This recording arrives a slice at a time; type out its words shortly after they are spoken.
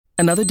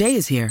Another day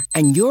is here,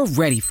 and you're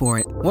ready for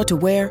it. What to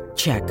wear?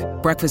 Check.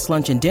 Breakfast,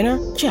 lunch, and dinner?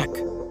 Check.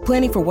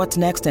 Planning for what's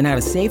next and how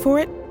to save for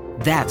it?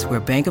 That's where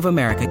Bank of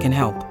America can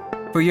help.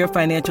 For your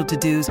financial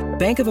to-dos,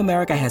 Bank of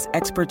America has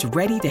experts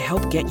ready to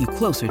help get you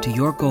closer to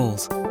your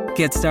goals.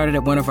 Get started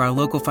at one of our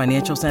local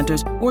financial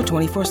centers or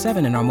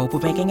 24/7 in our mobile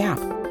banking app.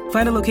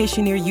 Find a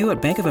location near you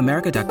at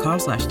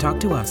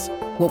bankofamerica.com/talktous.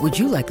 What would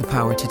you like the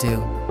power to do?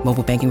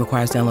 Mobile banking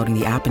requires downloading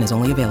the app and is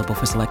only available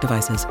for select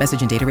devices.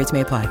 Message and data rates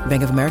may apply.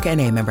 Bank of America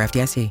N.A., member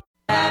FDIC.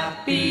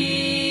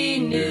 Happy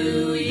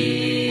New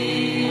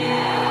Year.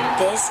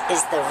 This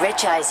is the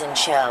Rich Eisen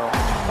Show.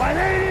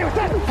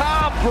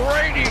 Tom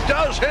Brady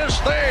does his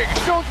thing.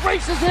 Jones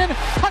races in,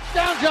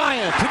 touchdown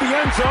Giants. To the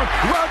end zone,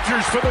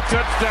 Rodgers for the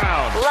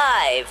touchdown.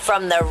 Live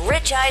from the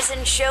Rich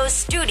Eisen Show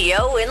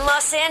studio in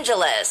Los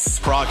Angeles.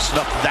 Frog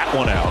snuffed that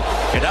one out,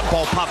 and that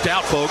ball popped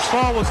out, folks.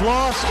 Ball was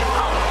lost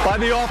by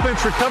the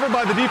offense, recovered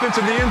by the defense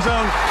in the end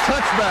zone.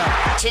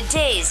 Touchback.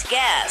 Today's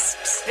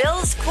guests,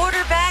 Bills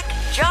quarterback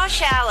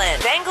Josh Allen,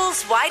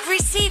 Bengals wide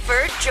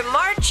receiver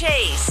Jamar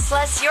Chase,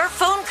 plus your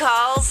phone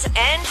calls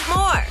and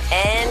more.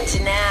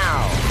 And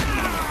now,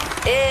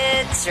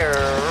 it's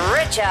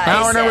Rich Eisen.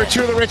 Hour number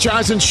 2 of the Rich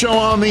Eisen Show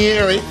on the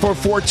air.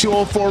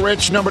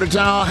 844-204-RICH, number to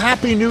dial.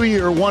 Happy New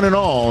Year, one and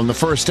all. In the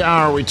first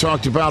hour, we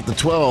talked about the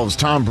 12s.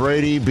 Tom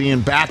Brady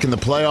being back in the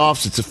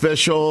playoffs. It's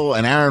official.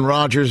 And Aaron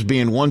Rodgers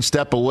being one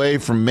step away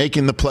from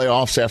making the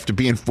playoffs after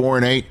being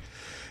 4-8.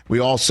 We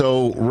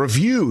also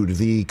reviewed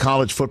the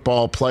college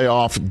football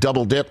playoff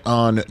double dip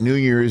on New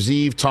Year's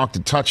Eve. Talked a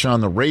touch on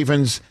the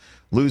Ravens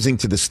losing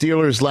to the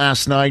Steelers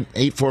last night.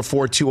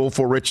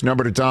 844-204-RICH,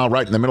 number to dial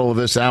right in the middle of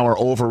this hour.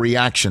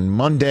 Overreaction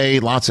Monday.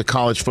 Lots of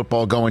college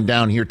football going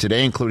down here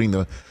today, including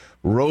the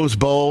Rose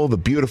Bowl, the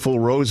beautiful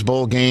Rose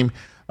Bowl game.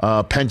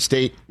 Penn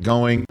State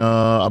going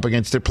up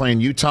against, they're playing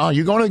Utah.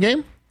 You going to the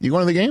game? You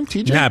going to the game,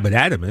 TJ? Nah, but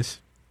Adam is.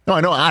 No,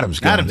 I know Adam's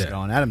going. Adam's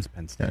going. Adam's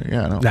Penn State.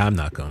 Yeah, I know. Nah, I'm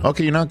not going.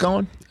 Okay, you're not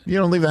going? You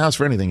don't leave the house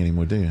for anything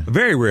anymore, do you?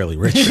 Very rarely,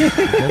 Rich.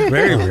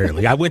 Very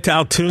rarely. I went to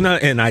Altoona,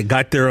 and I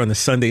got there on a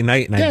Sunday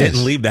night, and I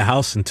didn't leave the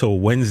house until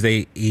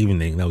Wednesday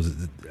evening. That was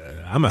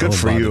I'm a good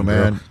for you,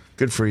 man.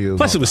 Good for you.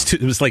 Plus, it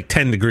was like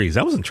 10 degrees.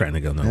 I wasn't trying to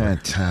go nowhere.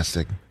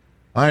 Fantastic.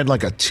 I had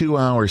like a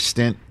 2-hour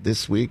stint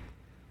this week.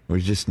 It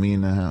was just me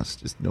in the house,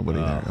 just nobody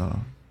there. Oh,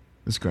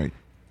 it was great.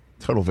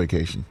 Total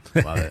vacation.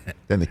 Love it.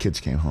 Then the kids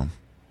came home.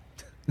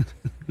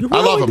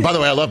 I love them. By the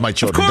way, I love my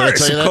children. Of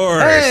course, Did I tell you of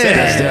course. Hey,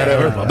 best dad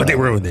ever. But they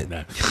ruined it.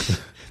 Nah.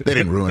 They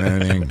didn't ruin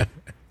anything.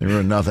 They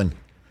ruined nothing.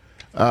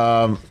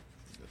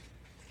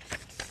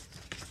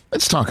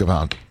 Let's talk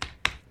about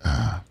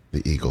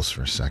the Eagles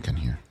for a second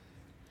here.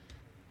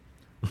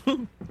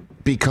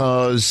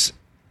 Because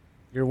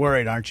you're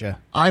worried, aren't you?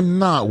 I'm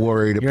not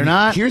worried. You're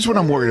not? Here's what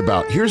I'm worried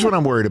about. Here's what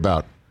I'm worried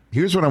about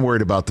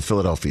the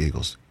Philadelphia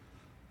Eagles.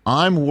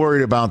 I'm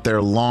worried about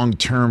their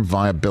long-term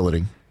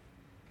viability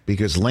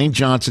because Lane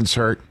Johnson's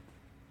hurt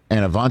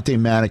and Avonte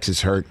Maddox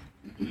is hurt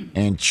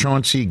and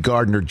Chauncey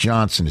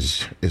Gardner-Johnson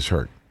is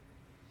hurt.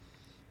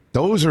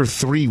 Those are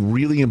 3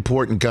 really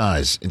important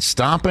guys in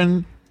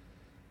stopping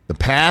the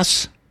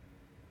pass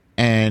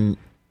and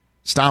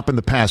stopping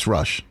the pass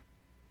rush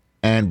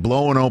and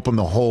blowing open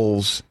the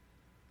holes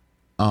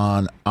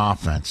on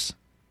offense.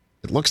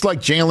 It looks like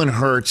Jalen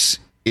Hurts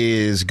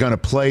is going to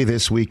play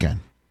this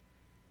weekend.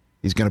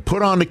 He's going to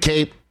put on the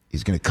cape.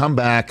 He's going to come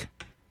back,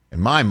 in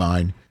my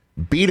mind,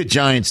 beat a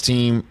Giants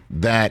team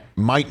that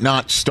might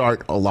not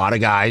start a lot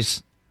of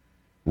guys,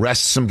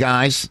 rest some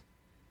guys.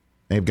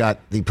 They've got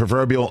the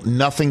proverbial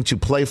nothing to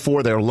play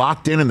for. They're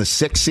locked in the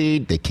 6th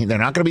seed. They're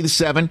not going to be the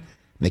 7, and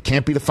they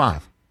can't be the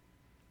 5.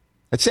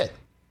 That's it.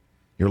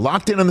 You're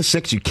locked in the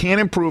 6. You can't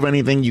improve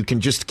anything. You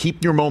can just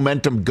keep your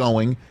momentum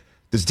going.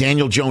 Does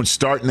Daniel Jones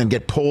start and then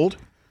get pulled?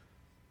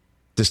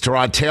 Does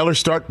Tyrod Taylor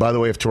start? By the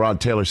way, if Tyrod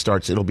Taylor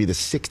starts, it'll be the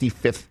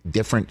 65th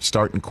different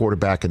starting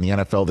quarterback in the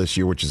NFL this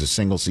year, which is a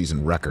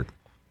single-season record.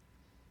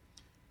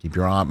 Keep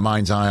your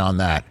mind's eye on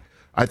that.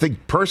 I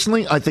think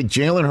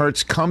Jalen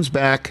Hurts comes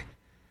back.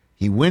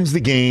 He wins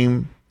the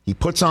game. He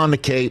puts on the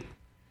cape.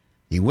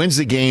 He wins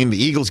the game.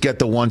 The Eagles get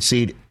the 1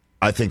 seed.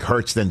 I think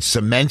Hurts then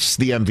cements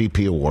the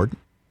MVP award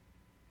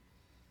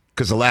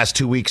because the last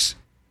 2 weeks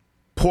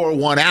pour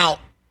one out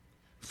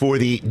for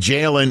the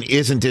Jalen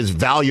isn't as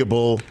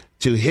valuable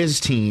to his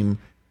team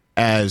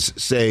as,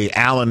 say,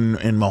 Allen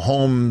and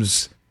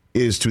Mahomes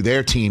is to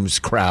their team's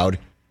crowd,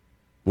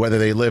 whether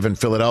they live in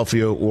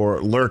Philadelphia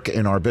or lurk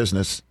in our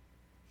business.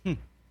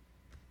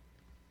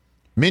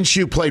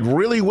 Minshew played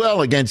really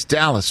well against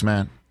Dallas,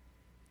 man.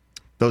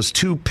 Those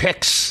 2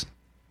 picks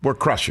were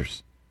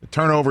crushers. The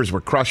turnovers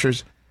were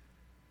crushers.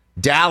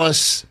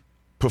 Dallas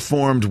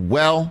performed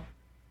well.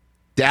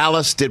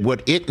 Dallas did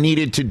what it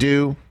needed to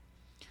do.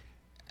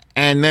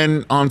 And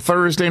then on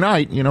Thursday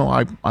night,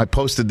 I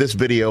posted this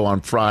video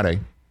on Friday.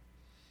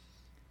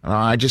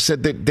 I just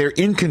said that their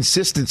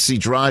inconsistency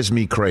drives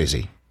me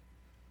crazy.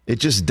 It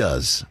just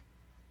does.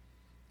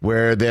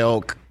 Where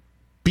they'll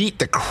beat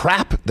the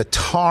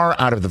tar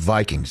out of the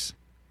Vikings.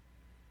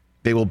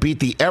 They will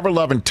beat the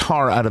ever-loving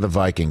tar out of the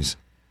Vikings.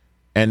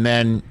 And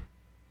then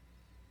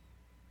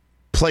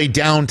play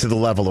down to the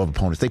level of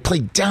opponents. They play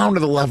down to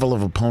the level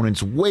of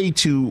opponents way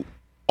too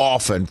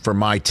often for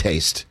my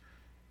taste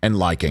and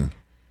liking.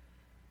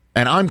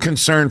 And I'm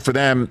concerned for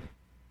them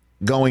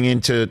going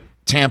into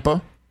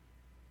Tampa,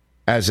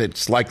 as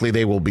it's likely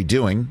they will be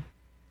doing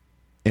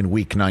in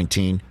Week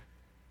 19.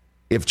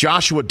 If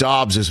Joshua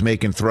Dobbs is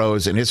making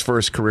throws in his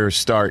first career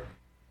start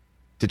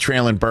to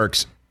Traylon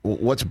Burks,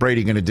 what's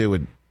Brady going to do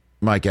with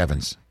Mike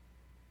Evans?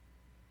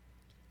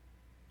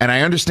 And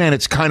I understand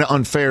it's kind of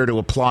unfair to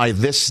apply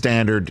this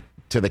standard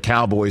to the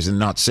Cowboys and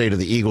not say to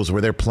the Eagles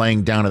where they're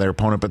playing down to their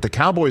opponent, but the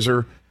Cowboys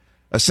are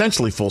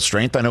essentially full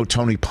strength. I know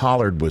Tony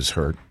Pollard was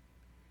hurt.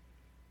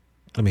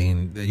 I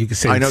mean, you could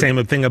say the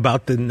same thing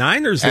about the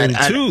Niners then,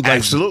 too.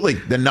 Absolutely.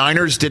 The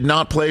Niners did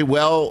not play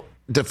well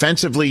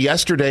defensively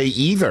yesterday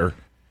either,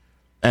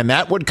 and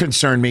that would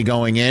concern me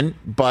going in.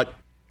 But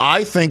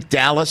I think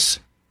Dallas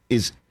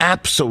is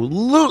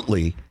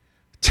absolutely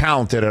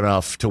talented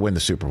enough to win the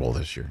Super Bowl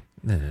this year.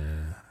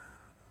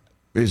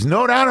 There's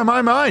no doubt in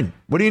my mind.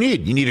 What do you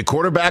need? You need a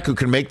quarterback who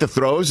can make the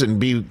throws and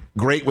be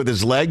great with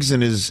his legs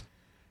and his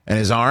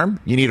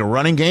arm. You need a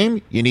running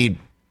game. You need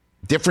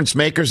difference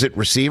makers at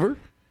receiver.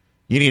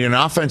 You need an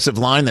offensive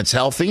line that's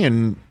healthy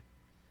and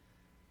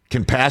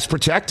can pass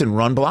protect and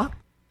run block.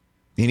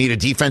 You need a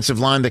defensive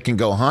line that can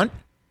go hunt.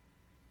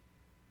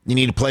 You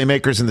need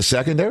playmakers in the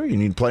secondary. You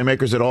need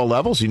playmakers at all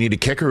levels. You need a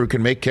kicker who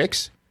can make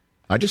kicks.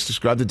 I just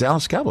described the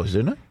Dallas Cowboys,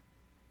 didn't I?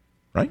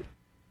 Right?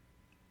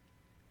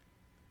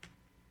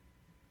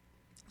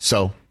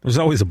 So there's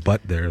always a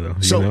but there, though.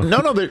 So no,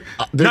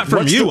 not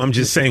from you. I'm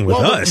just saying with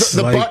us.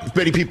 The but,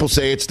 many people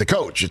say it's the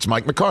coach. It's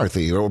Mike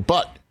McCarthy. Or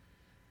but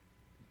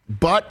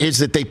is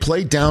that they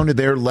play down to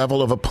their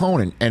level of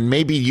opponent, and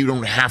maybe you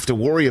don't have to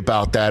worry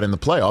about that in the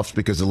playoffs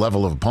because the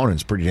level of opponent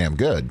is pretty damn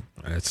good.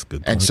 That's a good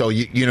point. And so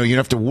you don't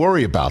have to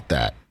worry about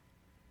that.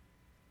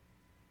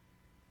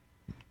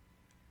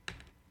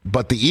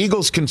 But the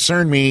Eagles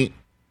concern me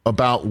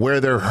about where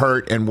they're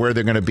hurt and where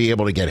they're going to be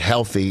able to get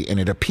healthy, and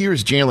it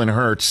appears Jalen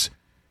Hurts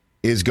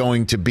is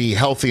going to be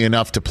healthy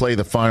enough to play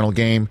the final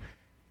game.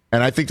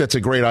 And I think that's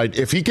a great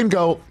idea. If he can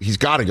go, he's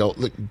got to go.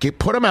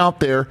 Put him out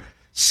there,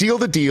 seal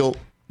the deal,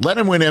 let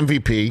him win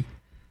MVP,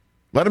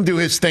 let him do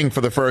his thing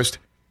for the first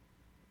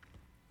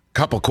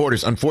couple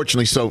quarters.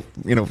 Unfortunately,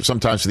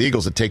 sometimes for the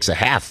Eagles, it takes a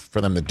half for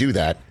them to do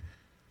that.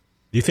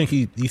 You think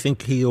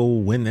he'll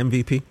win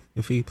MVP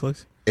if he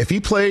plays? If he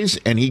plays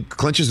and he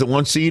clinches the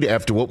 1 seed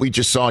after what we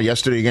just saw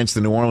yesterday against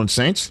the New Orleans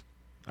Saints?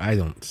 I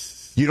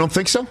don't. You don't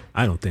think so?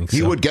 I don't think so.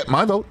 He would get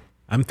my vote.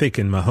 I'm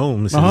thinking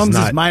Mahomes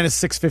is minus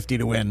 650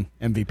 to win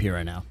MVP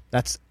right now.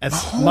 That's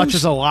as much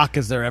as a lock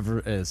as there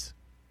ever is.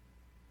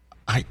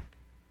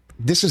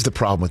 This is the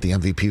problem with the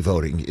MVP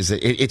voting, is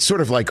that it's sort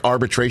of like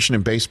arbitration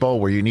in baseball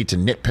where you need to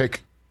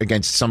nitpick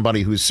against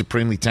somebody who's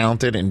supremely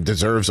talented and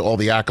deserves all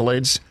the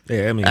accolades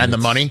and the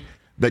money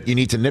that you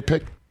need to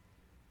nitpick.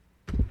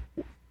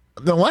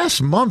 The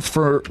last month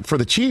for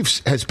the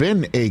Chiefs has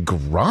been a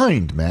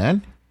grind,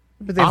 man.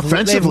 But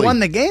they've won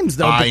the games,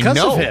 though, because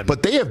of him.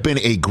 But they have been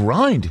a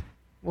grind.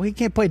 Well, he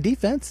can't play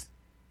defense.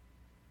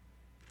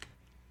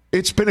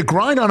 It's been a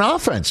grind on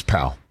offense,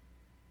 pal.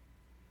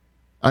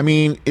 I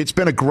mean, it's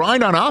been a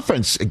grind on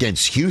offense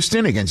against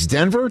Houston, against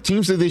Denver,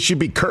 teams that they should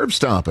be curb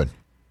stomping.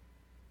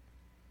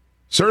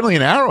 Certainly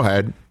in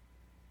Arrowhead.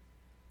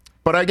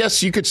 But I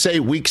guess you could say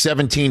Week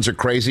 17s are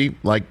crazy,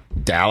 like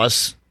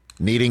Dallas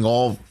needing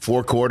all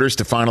 4 quarters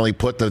to finally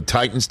put the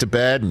Titans to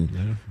bed,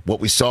 and what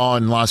we saw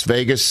in Las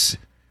Vegas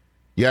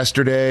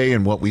yesterday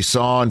and what we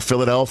saw in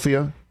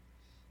Philadelphia.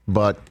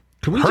 But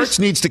Hurts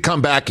needs to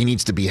come back. He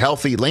needs to be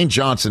healthy. Lane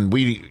Johnson,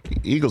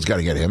 Eagles got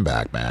to get him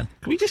back, man.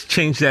 Can we just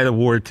change that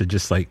award to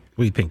just like,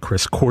 what do you think,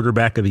 Chris,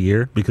 quarterback of the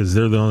year? Because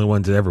they're the only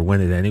ones that ever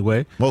win it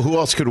anyway. Well, who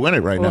else could win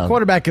it now?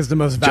 Quarterback is the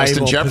most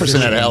valuable. Justin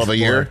Jefferson had a hell of a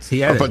year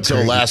up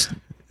until last.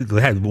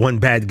 Had one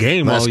bad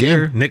game all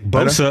year. Nick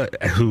Bosa,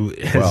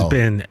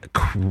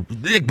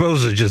 Nick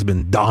Bosa just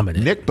been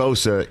dominant. Nick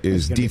Bosa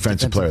is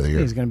defensive player of the year.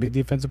 He's going to be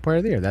defensive player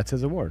of the year. That's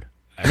his award.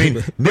 I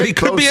mean, but he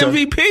could be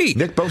MVP.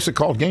 Nick Bosa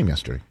called game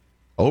yesterday.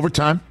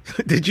 Overtime.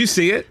 Did you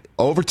see it?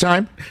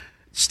 Overtime.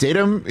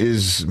 Stidham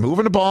is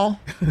moving the ball.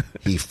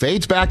 He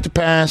fades back to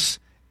pass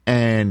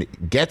and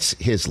gets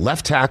his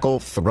left tackle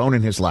thrown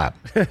in his lap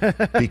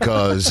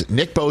because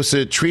Nick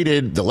Bosa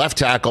treated the left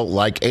tackle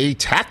like a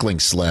tackling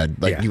sled,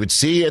 like you would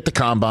see at the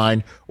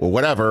combine or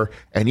whatever,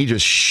 and he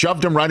just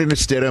shoved him right into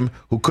Stidham,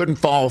 who couldn't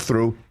follow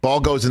through. Ball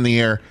goes in the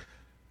air,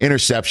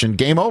 interception,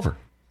 game over.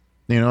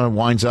 It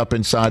winds up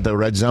inside the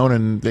red zone,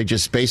 and they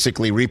just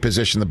basically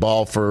reposition the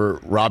ball for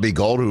Robbie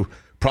Gould, who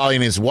probably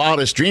in his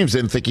wildest dreams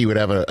didn't think he would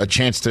have a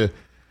chance to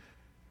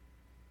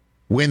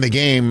win the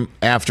game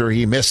after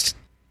he missed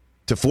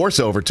to force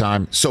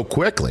overtime so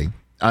quickly.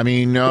 I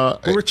mean,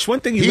 Rich,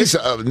 one thing Nick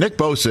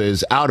Bosa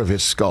is out of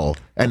his skull,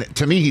 and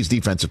to me, he's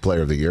defensive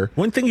player of the year.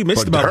 One thing you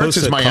missed about Hurts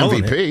Bosa is my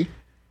MVP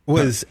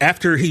was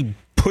after he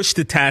pushed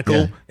the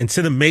tackle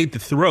instead of made the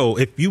throw.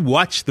 If you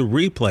watch the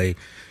replay,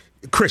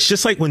 Chris,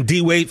 just like when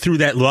D-Wade threw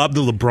that lob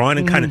to LeBron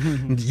and kind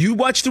of, you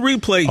watch the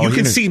replay, you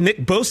can see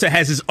Nick Bosa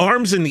has his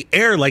arms in the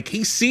air like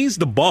he sees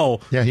the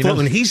ball. Yeah, he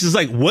floating. knows. He's just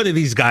like, what are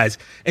these guys?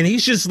 And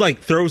he's just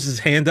like throws his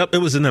hand up. It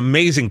was an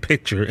amazing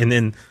picture. And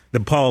then the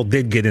ball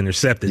did get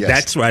intercepted. Yes.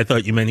 That's why I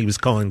thought you meant he was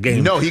calling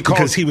game. No, he called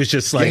because he was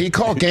just like he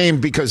called game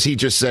because he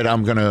just said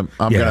I'm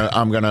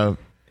gonna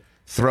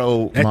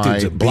throw That my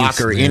dude's a beast,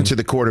 blocker man. into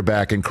the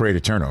quarterback and create a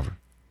turnover.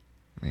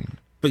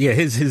 But yeah,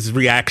 his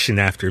reaction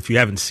after, if you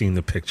haven't seen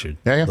the picture,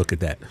 look at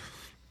that.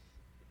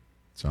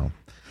 So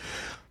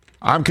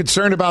I'm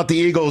concerned about the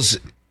Eagles.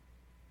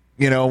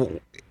 You know,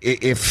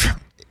 if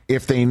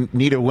they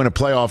need to win a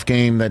playoff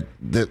game, that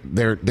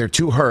they're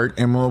too hurt,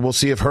 and we'll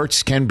see if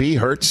Hurts can be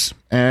Hurts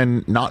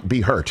and not be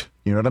hurt.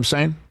 You know what I'm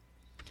saying?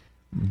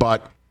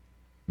 But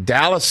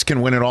Dallas can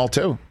win it all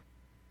too.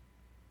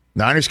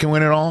 Niners can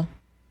win it all.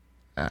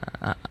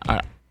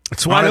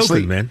 It's wide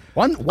open, man.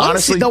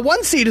 Honestly, the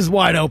 1 seed is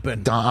wide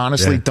open.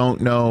 Honestly, don't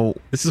know.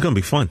 This is going to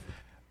be fun.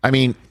 I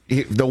mean,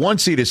 the 1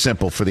 seed is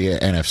simple for the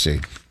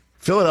NFC.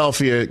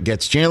 Philadelphia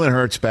gets Jalen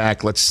Hurts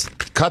back. Let's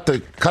cut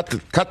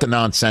the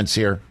nonsense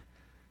here.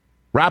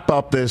 Wrap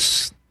up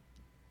this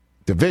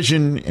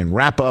division and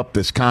wrap up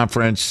this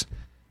conference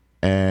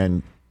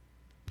and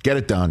get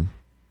it done.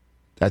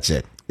 That's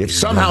it. If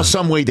somehow,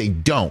 some way they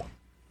don't.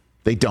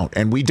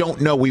 And we don't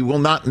know. We will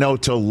not know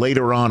till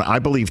later on, I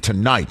believe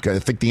tonight. I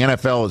think the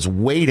NFL is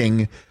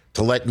waiting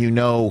to let you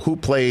know who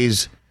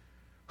plays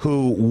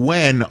who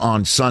when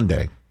on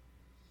Sunday.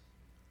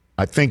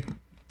 I think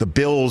the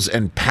Bills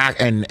and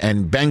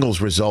Bengals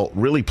result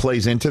really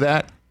plays into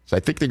that. So I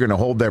think they're going to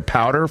hold their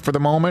powder for the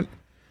moment.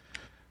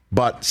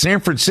 But San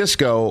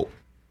Francisco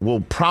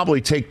will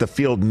probably take the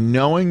field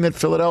knowing that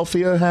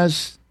Philadelphia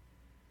has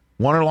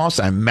won or lost.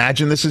 I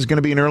imagine this is going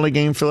to be an early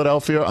game,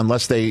 Philadelphia,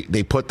 unless unless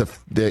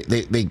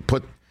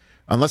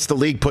the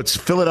league puts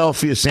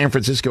Philadelphia, San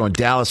Francisco, and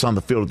Dallas on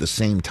the field at the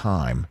same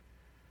time.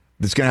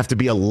 There's going to have to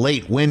be a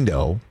late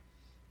window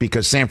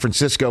because San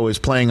Francisco is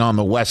playing on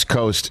the West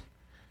Coast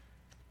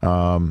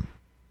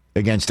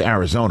against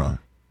Arizona.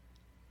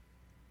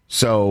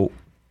 So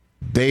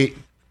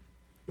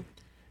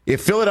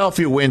if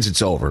Philadelphia wins,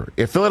 it's over.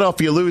 If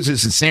Philadelphia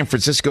loses and San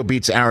Francisco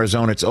beats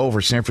Arizona, it's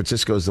over. San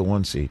Francisco is the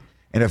 1 seed.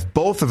 And if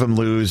both of them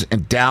lose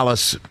and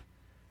Dallas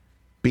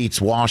beats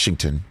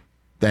Washington,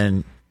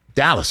 then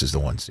Dallas is the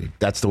 1 seed.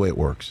 That's the way it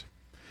works.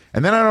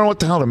 And then I don't know what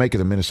the hell to make of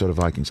the Minnesota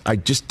Vikings. I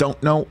just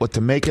don't know what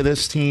to make of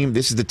this team.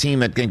 This is the team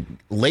that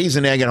lays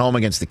an egg at home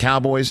against the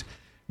Cowboys,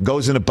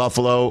 goes into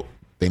Buffalo.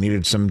 They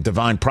needed some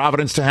divine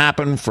providence to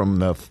happen from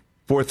the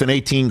 4th and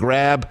 18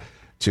 grab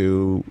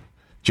to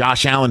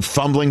Josh Allen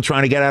fumbling,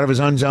 trying to get out of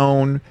his own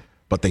zone,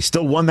 but they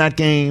still won that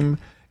game.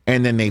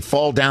 And then they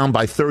fall down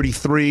by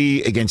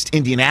 33 against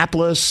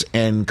Indianapolis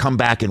and come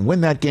back and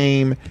win that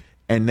game.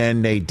 And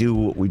then they do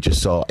what we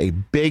just saw, a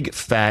big,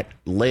 fat,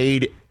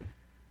 laid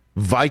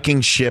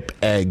Viking ship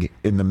egg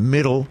in the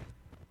middle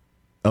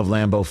of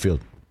Lambeau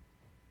Field.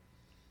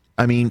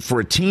 I mean, for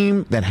a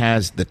team that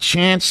has the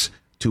chance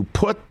to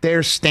put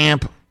their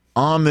stamp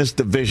on this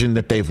division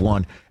that they've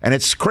won, and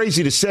it's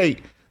crazy to say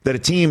that a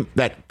team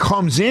that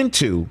comes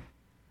into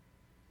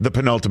the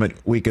penultimate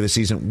week of the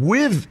season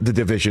with the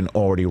division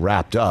already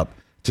wrapped up,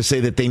 to say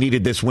that they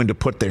needed this win to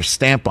put their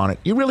stamp on it.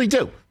 You really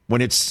do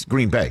when it's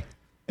Green Bay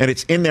and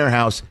it's in their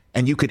house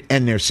and you could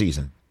end their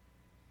season.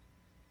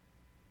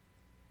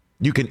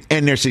 You can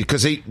end their season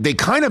because they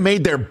kind of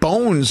made their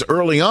bones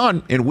early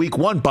on in week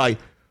 1 by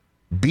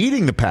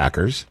beating the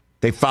Packers.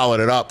 They followed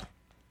it up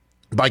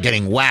by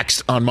getting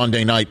waxed on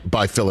Monday night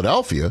by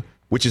Philadelphia,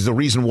 which is the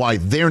reason why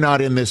they're not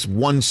in this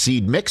 1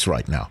 seed mix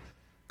right now,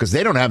 because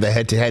they don't have the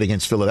head-to-head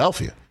against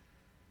Philadelphia.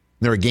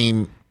 They're a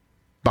game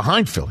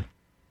behind Philly,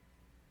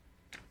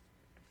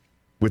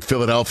 with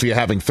Philadelphia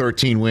having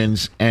 13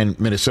 wins and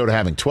Minnesota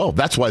having 12.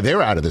 That's why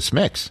they're out of this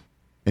mix.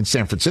 And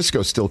San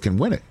Francisco still can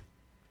win it,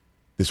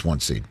 this 1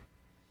 seed.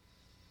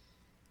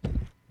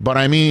 But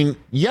I mean,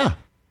 yeah,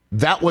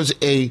 that was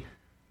a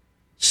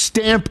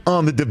stamp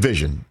on the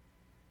division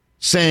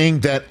saying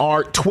that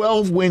our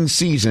 12-win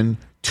season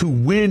to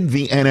win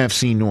the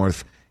NFC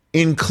North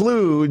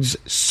includes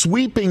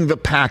sweeping the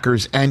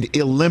Packers and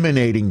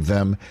eliminating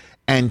them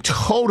and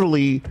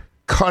totally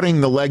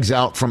cutting the legs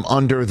out from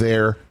under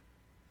their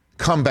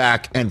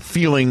comeback and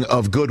feeling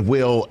of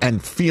goodwill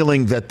and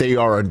feeling that they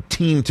are a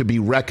team to be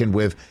reckoned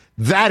with.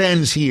 That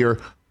ends here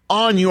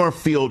on your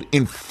field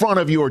in front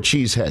of your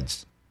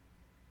cheeseheads.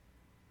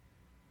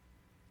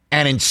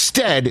 And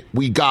instead,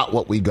 we got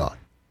what we got.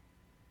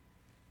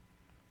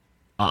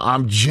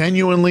 I'm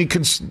genuinely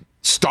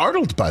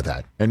startled by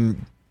that.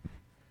 And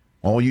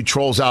all you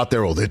trolls out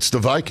there, oh, it's the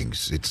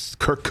Vikings. It's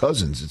Kirk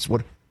Cousins. It's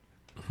what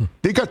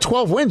they got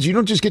 12 wins. You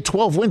don't just get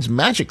 12 wins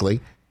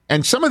magically.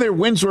 And some of their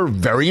wins were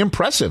very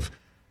impressive,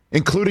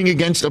 including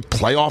against a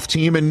playoff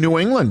team in New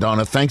England on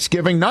a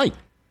Thanksgiving night,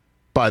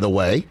 by the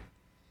way.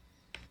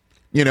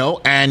 You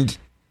know, and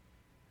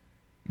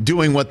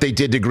doing what they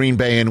did to Green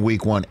Bay in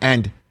week 1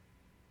 and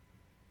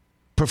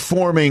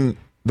performing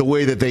the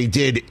way that they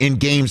did in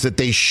games that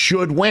they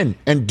should win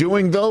and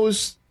doing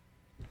those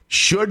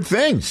should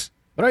things.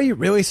 But are you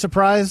really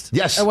surprised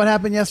Yes. at what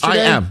happened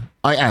yesterday?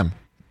 I am.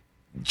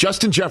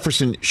 Justin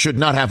Jefferson should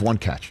not have one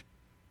catch.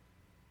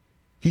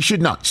 He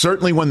should not.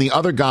 Certainly when the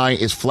other guy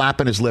is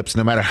flapping his lips,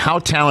 no matter how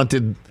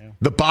talented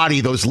the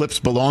body those lips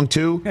belong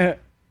to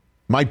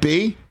might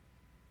be.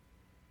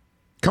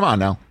 Come on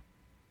now.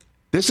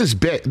 This is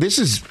big.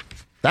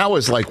 That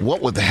was like,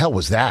 what the hell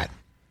was that?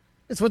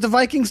 It's what the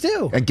Vikings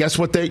do. And guess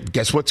what's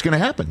going to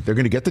happen? They're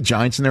going to get the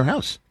Giants in their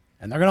house.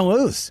 And they're going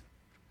to lose.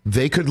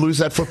 They could lose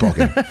that football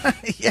game.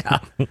 Yeah.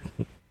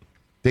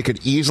 They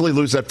could easily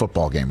lose that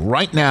football game.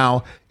 Right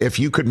now, if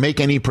you could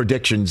make any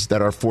predictions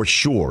that are for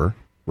sure,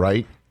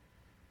 right?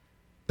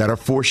 That are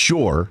for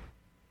sure,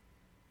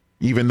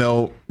 even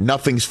though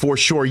nothing's for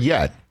sure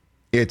yet,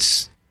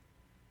 it's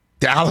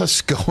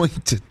Dallas going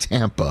to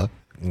Tampa.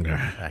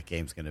 That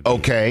game's going to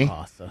be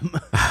awesome.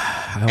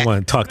 I don't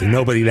want to talk to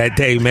nobody that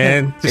day,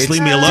 man. Just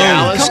leave me alone.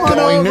 Dallas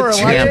going to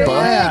Tampa.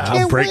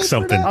 I'll break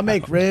something. I'll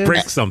make ribs.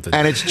 Break something.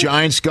 And it's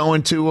Giants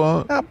going to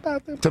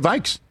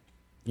Vikes.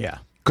 Yeah.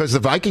 Because the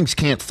Vikings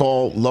can't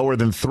fall lower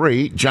than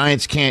 3.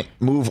 Giants can't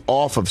move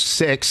off of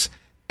 6.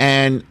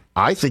 And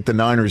I think the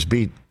Niners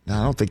I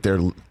don't think they're,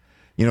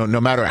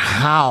 no matter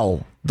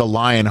how the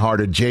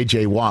lion-hearted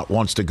J.J. Watt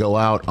wants to go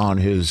out on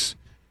his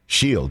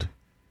shield,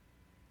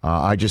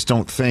 I just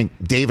don't think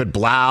David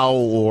Blau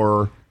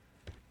or,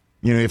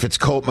 if it's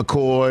Colt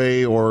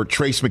McCoy or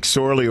Trace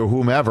McSorley or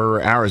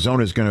whomever,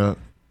 Arizona's going to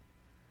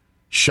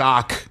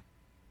shock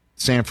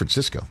San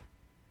Francisco.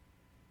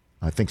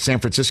 I think San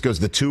Francisco's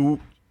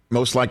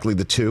most likely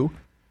the 2.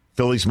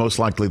 Philly's most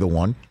likely the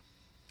 1.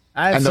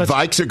 And the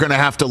Vikes are going to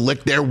have to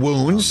lick their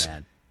wounds.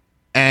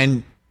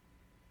 And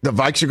the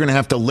Vikes are going to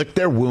have to lick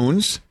their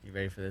wounds. You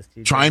ready for this,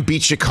 TJ? Try and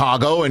beat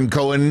Chicago and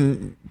go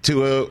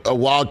into a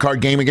wild card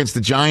game against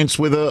the Giants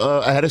with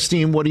a head of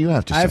steam. What do you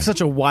have to say? I have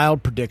such a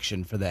wild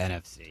prediction for the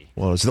NFC.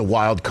 Well, it's the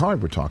wild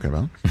card we're talking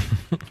about.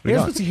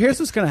 Here's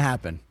what's going to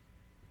happen.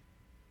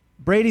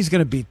 Brady's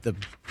going to beat the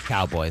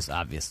Cowboys,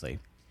 obviously.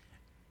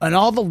 And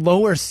all the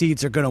lower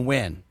seeds are going to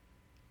win.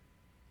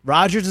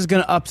 Rodgers is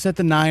going to upset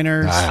the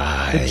Niners.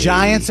 The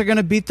Giants are going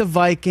to beat the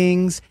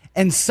Vikings.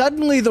 And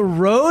suddenly the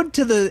road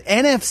to the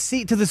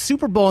NFC, to the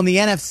Super Bowl in the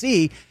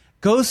NFC,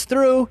 goes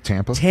through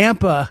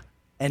Tampa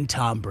and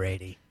Tom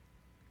Brady.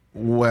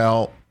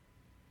 Well,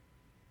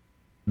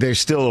 there's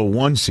still a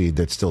 1 seed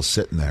that's still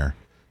sitting there.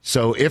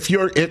 So if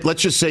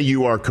let's just say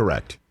you are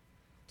correct.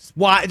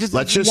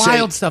 Let's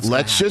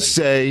just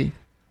say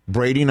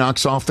Brady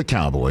knocks off the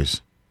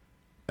Cowboys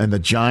and the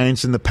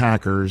Giants and the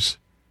Packers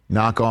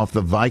knock off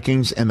the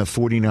Vikings and the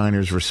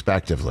 49ers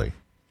respectively.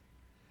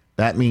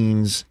 That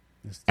means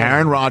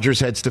Aaron Rodgers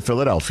heads to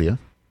Philadelphia.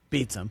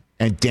 Beats them.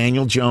 And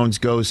Daniel Jones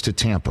goes to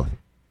Tampa.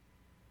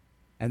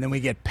 And then we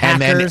get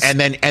Packers. And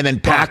then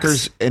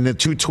Packers and the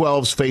 2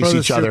 12s face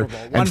each other.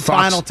 One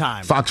final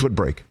time. Fox would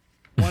break.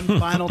 One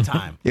final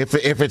time. If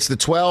it's the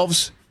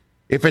 12s,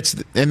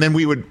 and then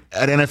we would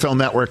at NFL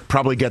Network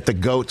probably get the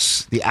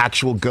goats, the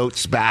actual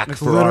goats back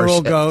for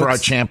our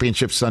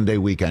championship Sunday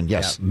weekend.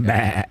 Yes.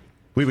 Yep.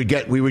 We would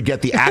get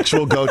the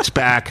actual goats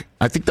back.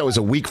 I think that was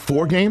a week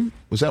 4 game.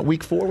 Was that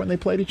week 4 when they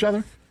played each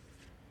other?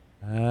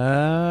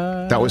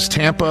 That was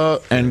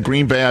Tampa and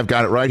Green Bay. I've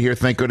got it right here.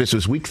 Thank goodness it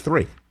was week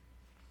 3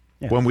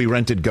 when we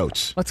rented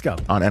goats. Let's go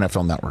on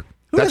NFL Network.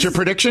 That's your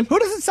prediction? Who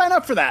doesn't sign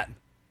up for that?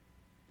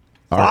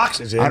 Fox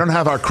is in. I don't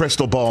have our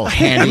crystal ball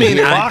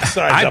handy.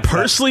 I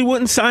personally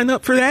wouldn't sign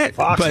up for that.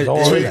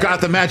 So we've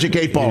got the Magic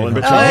 8 Ball in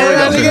between.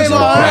 Magic 8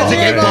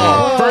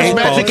 Ball. First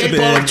Magic 8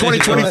 Ball of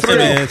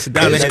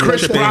 2023. Is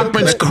Chris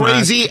Brockman's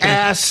crazy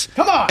ass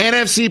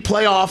NFC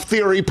playoff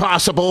theory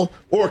possible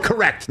or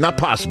correct? Not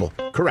possible.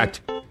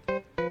 Correct.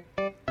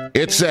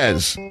 It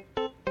says...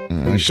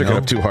 I shook it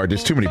up too hard.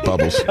 There's too many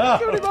bubbles.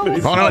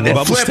 Hold on.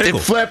 It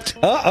flipped.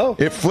 Uh-oh.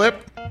 It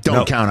flipped.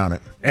 Don't count on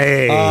it.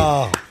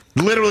 Hey.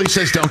 Literally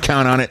says don't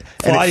count on it.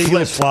 And Fly, it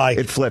flipped. fly.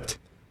 It flipped.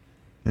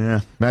 Yeah.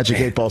 Magic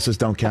 8 Ball says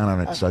don't count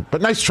on it. So,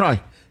 but nice try.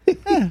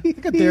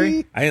 Good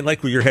theory. I didn't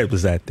like where your head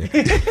was at there.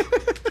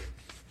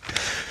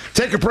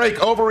 Take a break.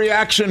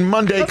 Overreaction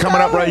Monday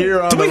coming up right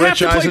here on the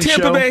Rich Eisen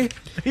Show. Bay?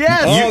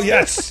 Yes.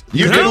 Yes.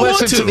 You can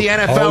listen to the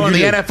NFL on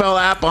the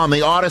NFL app, on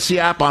the Odyssey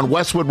app, on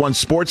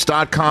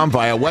WestwoodOneSports.com,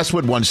 via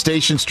Westwood One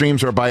station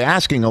streams, or by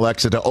asking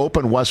Alexa to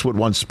open Westwood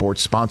One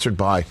Sports, sponsored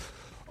by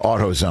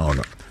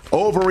AutoZone.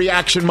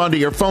 Overreaction Monday.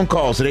 Your phone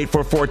calls at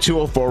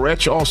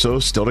 844-204-RICH. Also,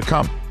 still to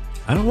come.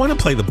 I don't want to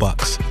play the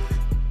Bucks.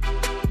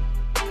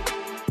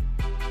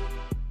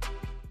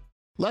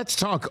 Let's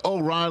talk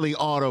O'Reilly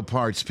Auto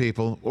Parts,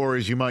 people, or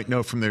as you might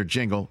know from their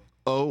jingle,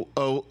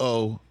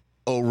 O-O-O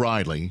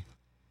O'Reilly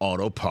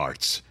Auto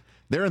Parts.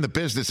 They're in the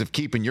business of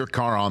keeping your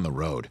car on the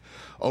road.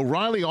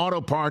 O'Reilly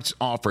Auto Parts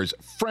offers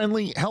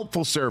friendly,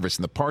 helpful service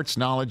and the parts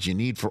knowledge you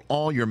need for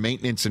all your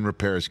maintenance and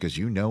repairs, because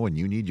you know when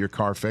you need your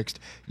car fixed,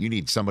 you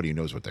need somebody who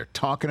knows what they're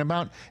talking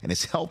about and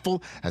is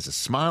helpful, has a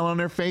smile on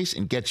their face,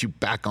 and gets you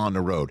back on the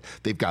road.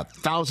 They've got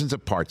thousands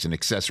of parts and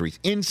accessories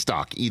in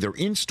stock, either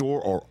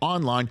in-store or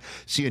online,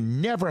 so you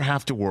never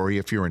have to worry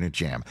if you're in a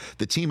jam.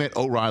 The team at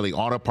O'Reilly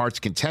Auto Parts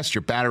can test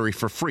your battery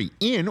for free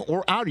in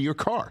or out of your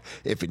car.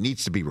 If it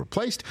needs to be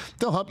replaced,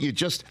 they'll help you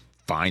just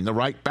find the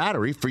right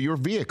battery for your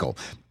vehicle.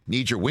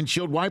 Need your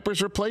windshield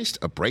wipers replaced,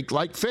 a brake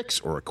light fix,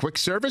 or a quick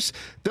service?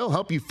 They'll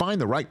help you find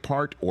the right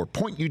part or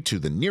point you to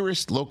the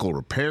nearest local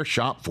repair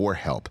shop for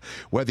help.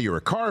 Whether you're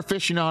a car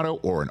aficionado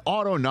or an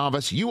auto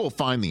novice, you will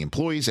find the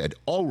employees at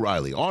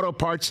O'Reilly Auto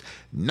Parts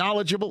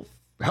knowledgeable,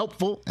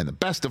 helpful, and the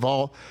best of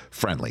all,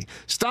 friendly.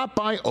 Stop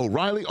by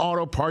O'Reilly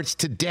Auto Parts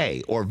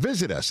today or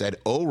visit us at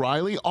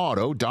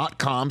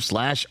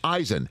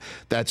O'ReillyAuto.com/Eisen.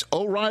 That's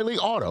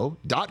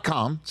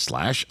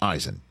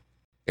O'ReillyAuto.com/Eisen.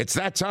 It's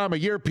that time of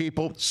year,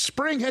 people.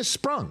 Spring has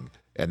sprung,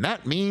 and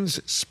that means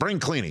spring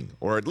cleaning,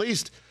 or at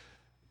least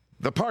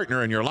the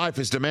partner in your life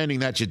is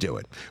demanding that you do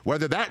it.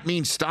 Whether that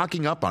means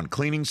stocking up on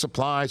cleaning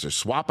supplies or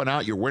swapping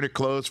out your winter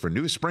clothes for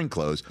new spring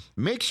clothes,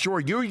 make sure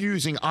you're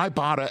using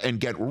Ibotta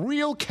and get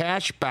real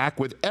cash back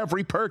with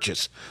every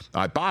purchase.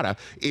 Ibotta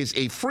is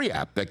a free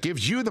app that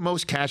gives you the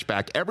most cash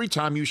back every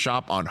time you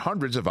shop on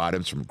hundreds of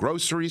items, from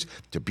groceries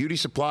to beauty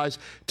supplies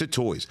to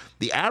toys.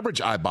 The average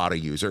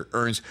Ibotta user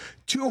earns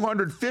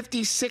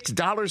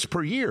 $256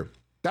 per year.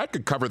 That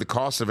could cover the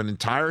cost of an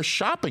entire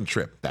shopping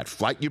trip, that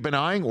flight you've been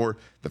eyeing, or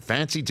the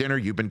fancy dinner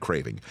you've been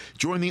craving.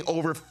 Join the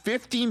over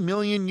 50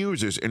 million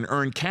users and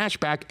earn cash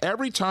back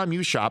every time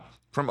you shop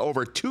from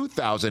over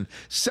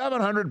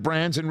 2,700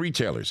 brands and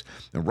retailers.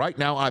 And right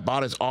now,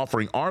 Ibotta is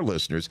offering our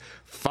listeners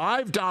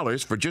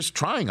 $5 for just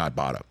trying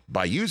Ibotta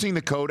by using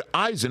the code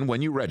Eisen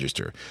when you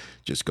register.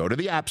 Just go to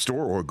the App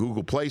Store or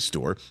Google Play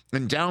Store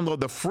and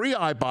download the free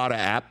Ibotta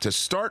app to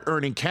start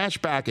earning cash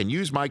back and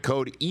use my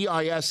code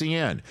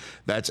EISEN.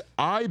 That's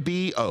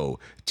IBOTTA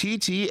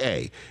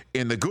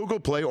in the Google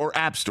Play or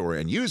App Store,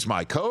 and use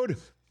my code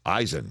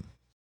Eisen.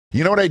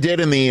 You know what I did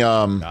in the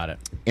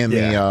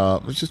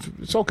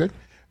it's okay.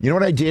 You know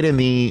what I did in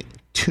the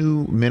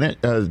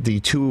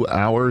 2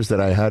 hours that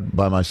I had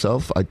by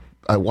myself?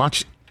 I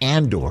watched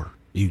Andor.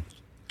 I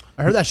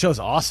heard that show's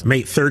awesome.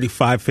 Made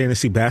 35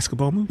 fantasy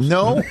basketball moves?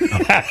 No.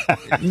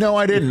 No,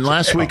 I didn't.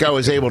 Last week I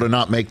was able to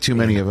not make too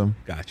many of them.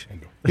 Gotcha.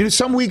 You know,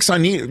 some weeks I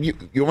need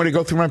you want me to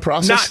go through my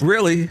process? Not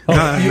really. No.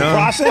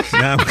 Process?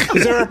 No.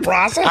 Is there a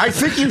process? I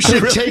think you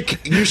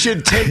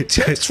should take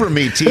tips from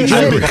me,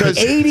 TJ, because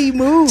 80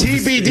 moves.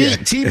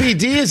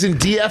 TBD is in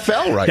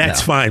DFL right now.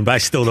 That's fine, but I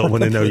still don't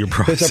want to know your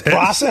process. There's a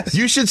process?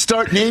 You should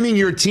start naming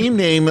your team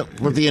name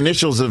with the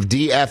initials of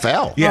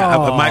DFL. Yeah,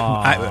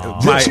 but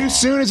Is it too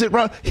soon? Is it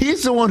wrong?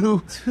 He's the one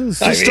who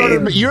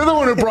started. You're the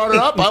one who brought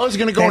it up. I was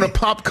going to go in a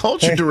pop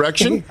culture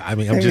direction. I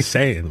mean, I'm just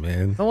saying,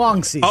 man. The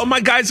long season. Oh, my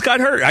guys got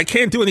hurt. I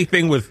can't do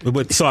anything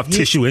with soft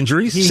tissue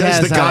injuries.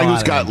 Says the guy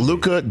who's got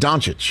Luka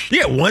Doncic.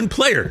 Yeah, one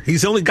player.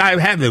 He's the only guy who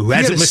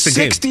hasn't missed a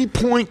game.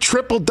 60-point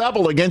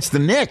triple-double against the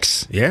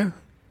Knicks. Yeah.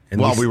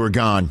 And while we were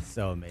gone.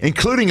 So amazing.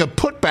 Including a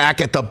putback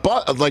at the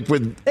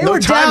with they no were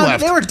time down,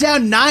 left. They were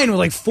down 9 with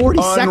like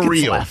 40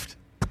 seconds left.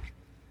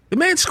 The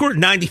man scored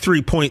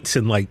 93 points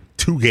in like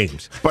 2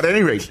 games. But at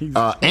any rate,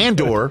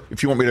 Andor,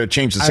 if you want me to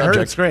change the subject,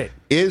 heard it's great.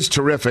 Is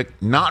terrific.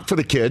 Not for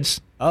the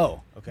kids. Oh,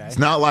 okay. It's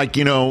not like,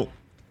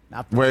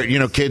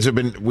 where kids have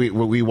been.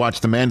 We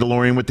watched The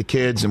Mandalorian with the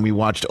kids, and we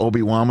watched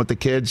Obi-Wan with the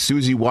kids.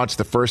 Susie watched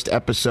the first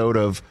episode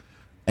of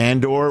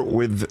Andor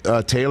with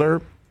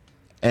Taylor,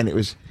 and it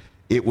was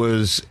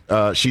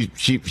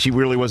she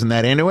really wasn't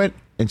that into it,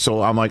 and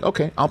so I'm like,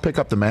 okay, I'll pick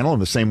up the mantle. In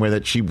the same way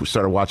that she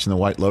started watching The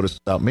White Lotus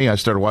without me, I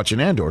started watching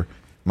Andor.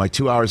 My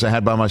 2 hours I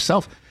had by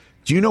myself.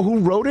 Do you know who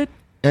wrote it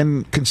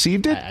and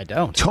conceived it? I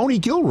don't. Tony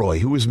Gilroy,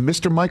 who was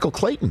Mr. Michael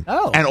Clayton.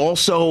 Oh. And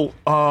also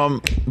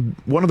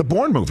one of the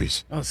Bourne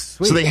movies. Oh,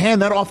 sweet. So they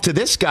hand that off to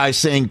this guy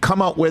saying,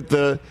 come up with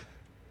a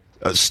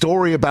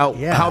story about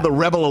how the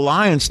Rebel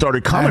Alliance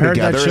started coming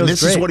together. And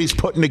this is what he's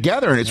putting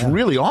together. And it's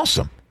really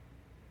awesome.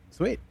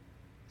 Sweet.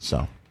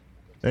 So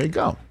there you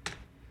go.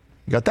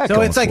 You got that So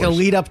going it's like for a us.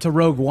 lead up to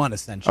Rogue One,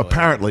 essentially.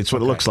 Apparently, it's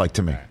what it looks like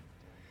to me. Right.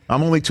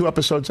 I'm only 2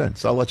 episodes in,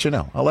 so I'll let you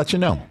know. I'll let you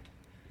know.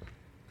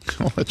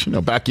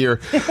 Back here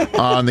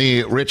on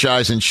the Rich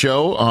Eisen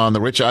Show, on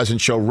the Rich Eisen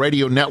Show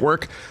Radio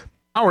Network,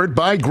 powered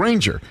by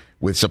Grainger.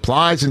 With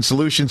supplies and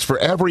solutions for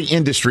every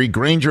industry,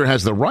 Grainger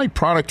has the right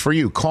product for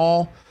you.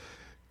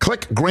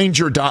 Click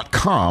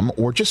Grainger.com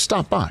or just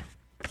stop by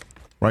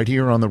right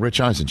here on the Rich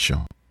Eisen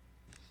Show.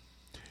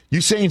 You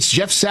saying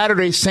Jeff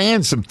Saturday's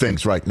saying some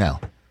things right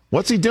now.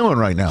 What's he doing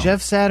right now?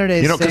 Jeff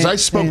Saturday's because I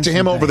spoke to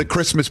him over the things.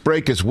 Christmas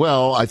break as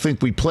well. I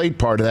think we played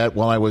part of that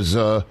while I was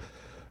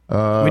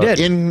we did.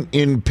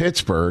 in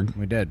Pittsburgh.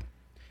 We did.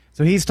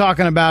 So he's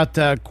talking about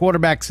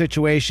quarterback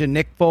situation.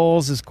 Nick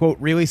Foles is, quote,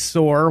 really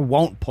sore,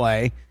 won't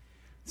play.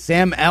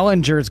 Sam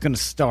Ellinger is going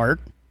to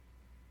start.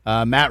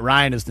 Matt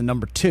Ryan is the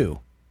number 2.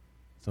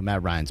 So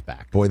Matt Ryan's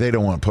back. Boy, they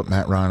don't want to put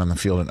Matt Ryan on the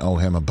field and owe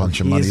him a bunch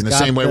of money. He's In the got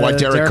same way why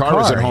Derek Carr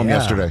was at home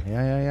yesterday.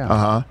 Yeah.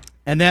 Uh-huh.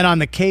 And then on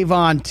the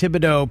Kayvon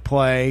Thibodeau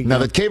play. Now,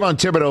 the Kayvon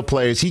Thibodeau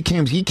plays, he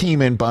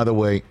came in, by the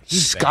way,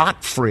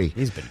 scot-free.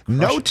 He's been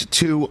Note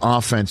to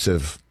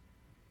offensive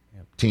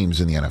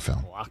teams in the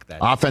NFL.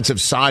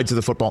 Offensive sides of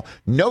the football.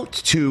 Note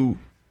to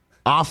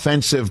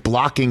offensive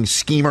blocking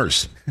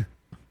schemers.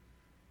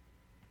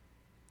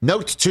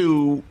 Note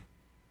to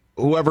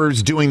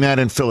whoever's doing that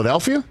in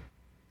Philadelphia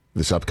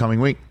this upcoming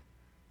week.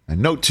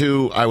 And note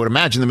to, I would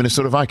imagine, the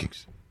Minnesota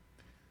Vikings.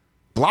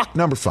 Block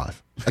number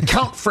 5.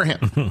 Account for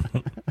him.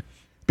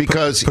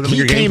 Because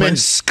he came in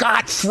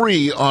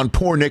scot-free on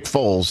poor Nick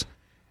Foles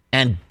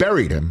and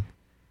buried him.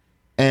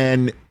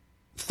 And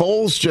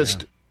Foles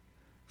just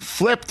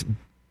flipped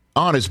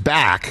on his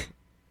back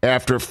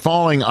after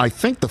falling. I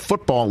think the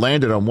football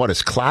landed on,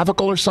 his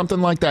clavicle or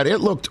something like that. It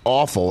looked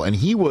awful. And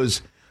he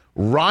was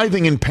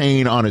writhing in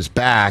pain on his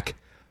back.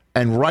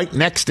 And right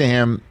next to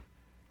him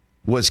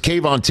was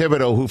Kayvon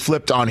Thibodeau, who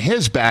flipped on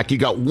his back. You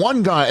got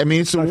one guy. I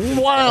mean, it's the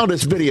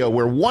wildest video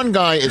where one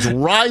guy is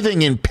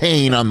writhing in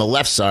pain on the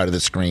left side of the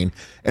screen,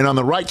 and on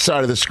the right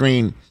side of the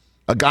screen,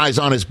 a guy's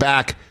on his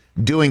back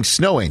doing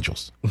snow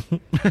angels.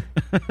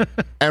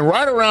 And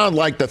right around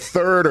like the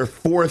third or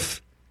fourth,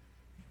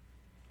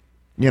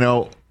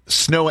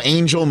 snow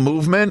angel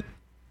movement,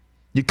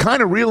 you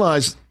kind of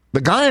realize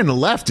the guy on the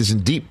left is in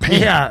deep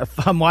pain. Yeah,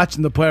 if I'm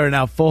watching the player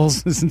now,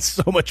 Foles is in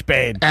so much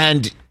pain.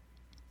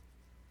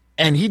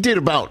 And he did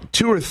about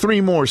 2 or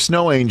 3 more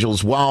snow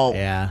angels while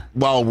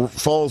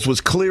Foles was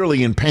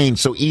clearly in pain.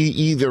 So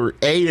either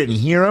A, didn't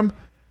hear him,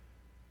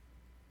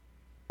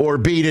 or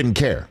B, didn't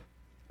care.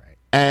 Right.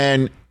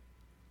 And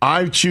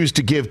I choose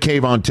to give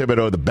Kayvon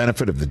Thibodeau the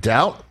benefit of the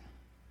doubt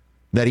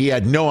that he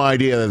had no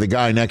idea that the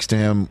guy next to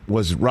him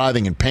was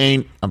writhing in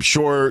pain. I'm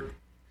sure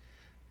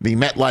the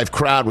MetLife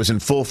crowd was in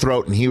full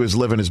throat and he was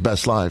living his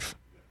best life.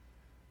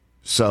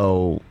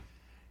 So...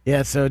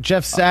 Yeah, so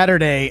Jeff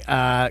Saturday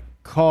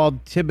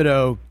called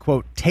Thibodeau,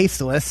 quote,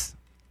 tasteless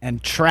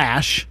and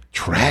trash.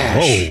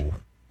 Trash. Whoa.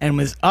 And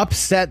was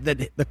upset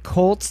that the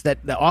Colts,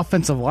 that the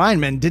offensive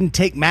linemen didn't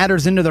take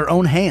matters into their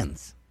own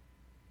hands.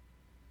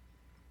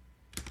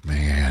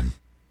 Man.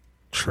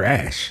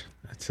 Trash.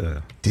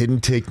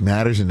 Didn't take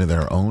matters into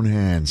their own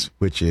hands,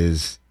 which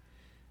is,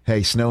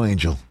 hey, Snow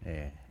Angel.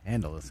 Yeah,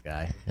 handle this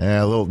guy.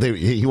 Yeah,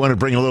 he wanted to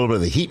bring a little bit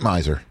of the heat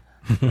miser.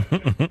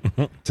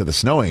 To the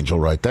Snow Angel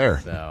right there.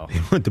 So. He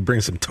wanted to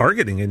bring some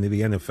targeting into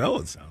the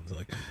NFL, it sounds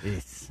like.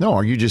 No,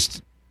 are you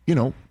just,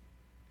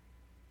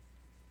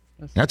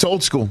 that's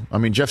old school. I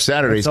mean, Jeff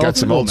Saturday's got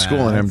some old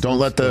school in him. Don't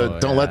let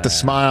the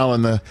smile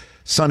and the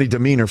sunny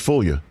demeanor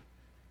fool you.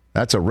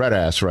 That's a red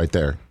ass right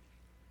there.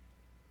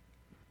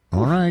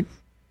 All right.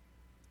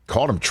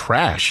 Called him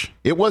trash.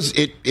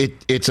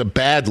 It's a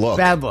bad look.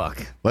 Bad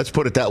look. Let's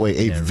put it that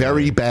way. A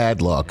very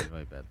bad look.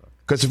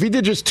 Because if he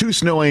did just 2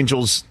 Snow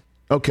Angels,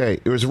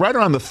 okay, it was right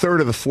around the third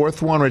or the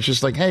fourth one where it's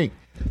just like, hey,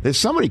 there's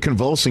somebody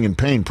convulsing in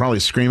pain, probably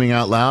screaming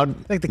out loud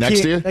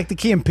next to you. Like the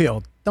Key and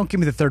Peele. Don't give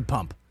me the third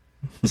pump.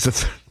 You're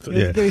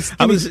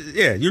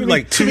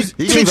like two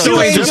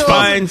angels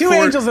fine. 2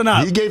 angels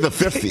enough. He gave the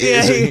 5th.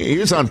 He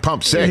was on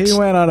pump 6. He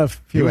went on a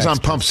few. He was on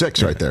pump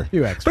 6 right there. He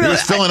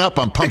was filling up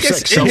on pump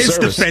 6. In his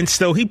defense,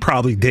 though, he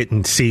probably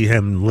didn't see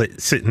him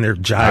sitting there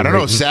gyrating. I don't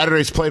know.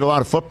 Saturday's played a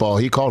lot of football.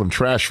 He called him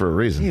trash for a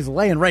reason. He's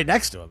laying right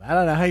next to him. I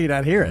don't know how you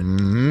not hear it.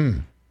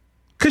 Mm-hmm.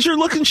 Because you're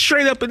looking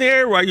straight up in the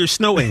air while you're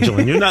snow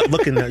angeling. You're not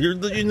looking at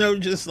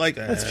just like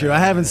that's true. I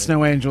haven't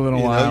snow angel in a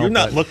while. You're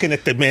not looking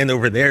at the man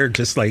over there,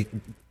 just like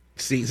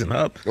season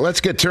up. Let's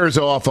get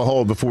Terzo off a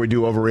hold before we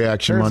do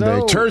Overreaction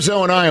Monday.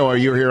 Terzo in Iowa,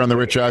 you're here on the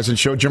Rich Eisen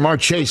Show. Jamar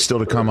Chase still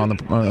to come on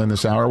in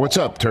this hour. What's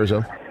up,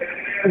 Terzo?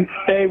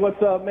 Hey,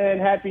 what's up, man?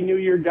 Happy New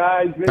Year,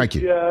 guys. Rich, thank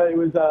you. It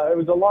was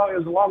a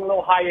long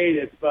little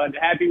hiatus, but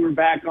happy we're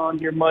back on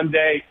here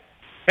Monday.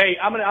 Hey,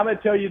 I'm gonna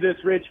tell you this,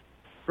 Rich.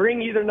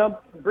 Bring either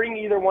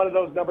one of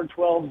those number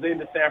 12s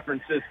into San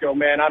Francisco,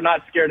 man. I'm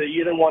not scared of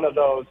either one of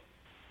those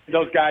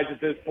guys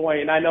at this point.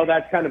 And I know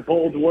that's kind of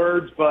bold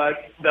words, but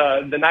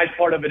the nice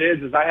part of it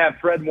is I have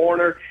Fred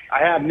Warner,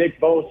 I have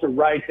Nick Bosa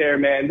right there,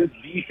 man. This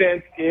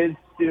defense is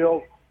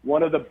still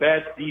one of the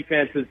best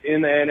defenses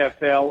in the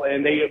NFL,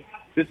 and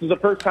this is the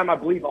first time I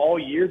believe all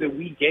year that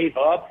we gave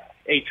up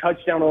a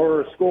touchdown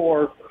or a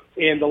score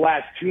in the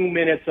last 2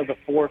 minutes of the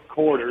fourth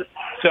quarter.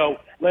 So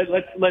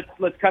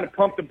let's kind of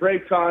pump the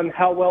brakes on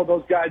how well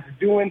those guys are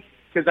doing,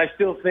 because I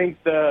still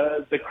think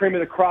the cream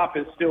of the crop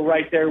is still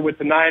right there with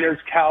the Niners,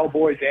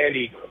 Cowboys, and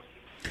Eagles.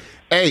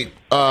 Hey,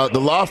 the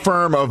law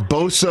firm of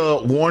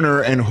Bosa,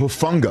 Warner, and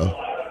Hufunga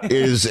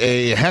is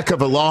a heck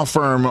of a law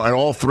firm at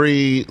all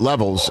 3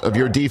 levels of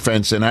your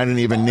defense, and I didn't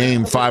even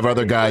name 5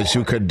 other guys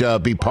who could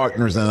be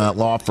partners in that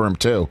law firm,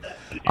 too.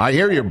 I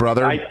hear you,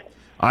 brother.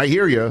 I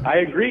hear you. I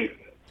agree.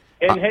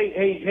 And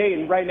hey!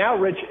 And right now,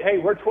 Rich, hey,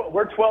 we're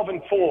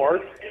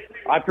 12-4.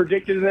 I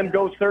predicted them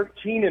go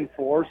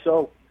 13-4.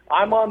 So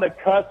I'm on the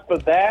cusp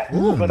of that.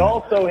 Ooh. But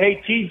also,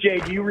 hey,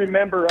 TJ, do you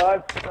remember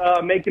us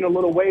making a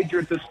little wager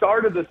at the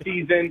start of the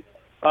season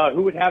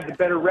who would have the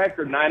better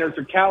record, Niners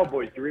or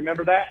Cowboys. Do you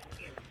remember that?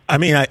 I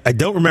mean, I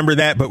don't remember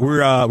that, but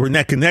we're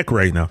neck and neck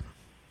right now.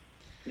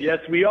 Yes,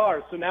 we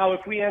are. So now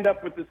if we end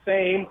up with the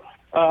same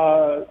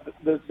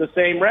the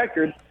same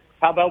record,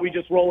 how about we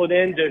just roll it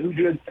into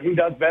who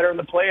does better in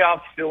the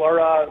playoffs? Still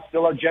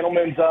our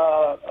gentleman's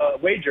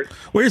wager.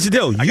 Where's the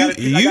deal?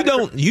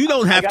 You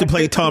don't have to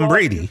play Tom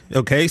Brady,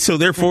 okay? So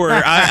therefore,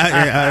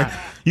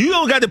 you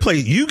don't got to play.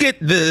 You get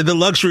the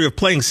luxury of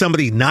playing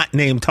somebody not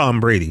named Tom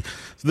Brady.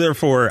 So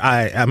therefore,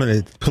 I'm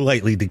going to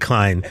politely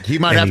decline. He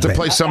might have to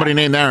play somebody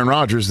named Aaron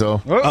Rodgers,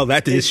 though. Oh,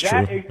 that is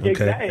true.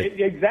 Okay.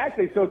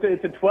 Exactly. So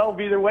it's a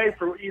 12 either way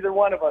for either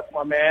one of us,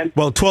 my man.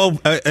 Well,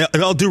 12.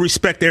 In all due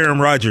respect,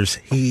 Aaron Rodgers,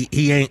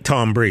 he ain't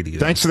Tom Brady.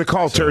 Though. Thanks for the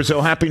call,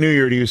 Terzo. Happy New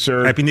Year to you,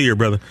 sir. Happy New Year,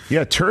 brother.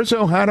 Yeah,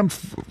 Terzo had him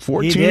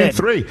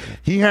 14-3.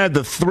 He had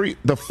the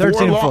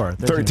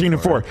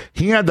 13-4.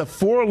 He had the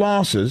 4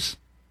 losses.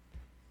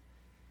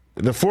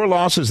 The 4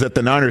 losses that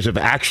the Niners have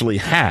actually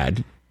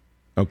had.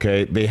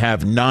 Okay, they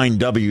have 9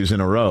 W's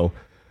in a row.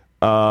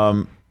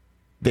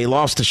 They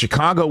lost to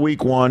Chicago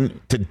week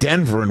 1, to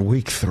Denver in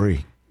week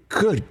 3.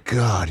 Good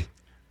God.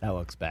 That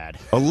looks bad.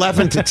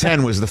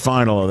 11-10 was the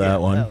final of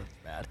that one. That looks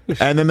bad.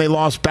 And then they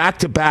lost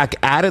back-to-back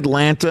at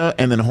Atlanta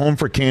and then home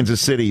for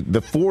Kansas City.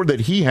 The 4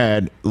 that he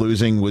had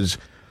losing was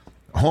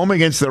home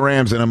against the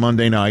Rams on a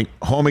Monday night,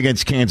 home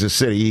against Kansas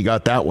City. He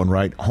got that one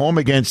right. Home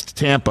against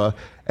Tampa,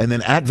 and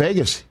then at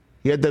Vegas.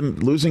 He had them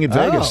losing at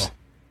Vegas,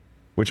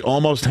 which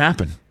almost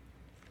happened.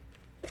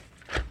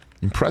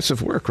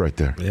 Impressive work right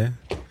there. Yeah.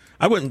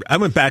 I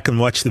went back and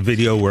watched the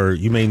video where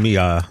you made me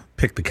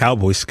pick the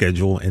Cowboys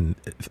schedule,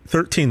 and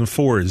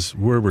 13-4 is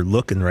where we're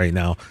looking right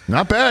now.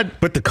 Not bad.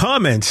 But the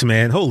comments,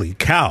 man, holy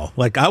cow.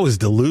 Like, I was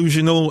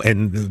delusional,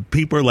 and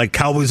people are like,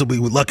 Cowboys will be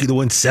lucky to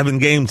win 7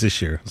 games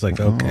this year. It's like,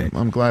 okay.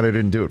 I'm glad I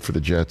didn't do it for the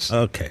Jets.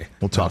 Okay.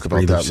 We'll talk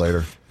about that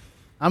later.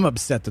 I'm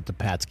upset that the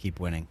Pats keep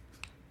winning.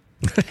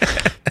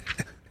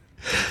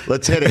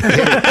 Let's hit it.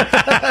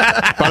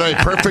 By the way,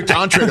 perfect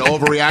entree to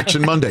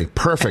Overreaction Monday.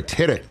 Perfect.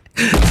 Hit it.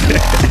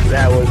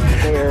 That was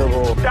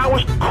terrible. That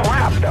was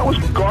crap. That was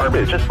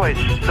garbage. This place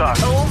sucks.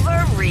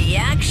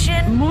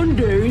 Overreaction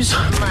Monday.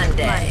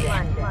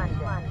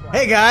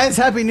 Hey guys,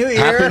 Happy New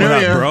Year. Happy New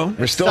Year, bro.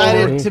 We're still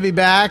Excited to be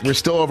back. We're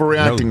still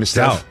overreacting to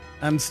stuff. doubt.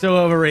 I'm still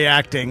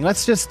overreacting.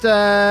 Let's just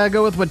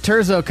go with what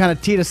Terzo kind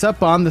of teed us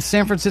up on. The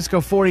San Francisco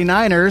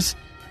 49ers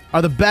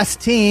are the best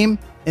team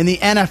in the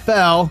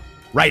NFL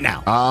right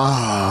now.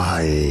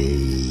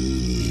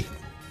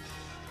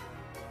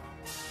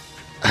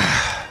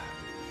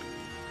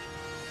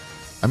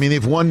 I mean,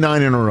 they've won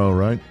 9 in a row,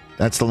 right?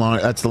 That's the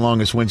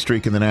longest win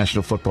streak in the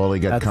National Football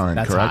League at current,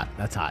 that's correct? Hot.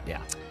 That's hot,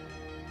 yeah.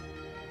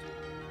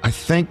 I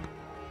think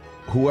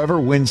whoever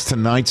wins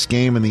tonight's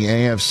game in the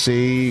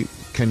AFC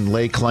can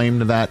lay claim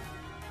to that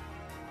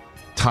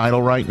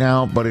title right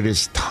now, but it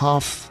is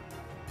tough.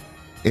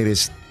 It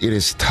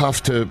is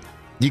tough to.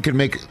 You can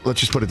make.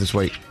 Let's just put it this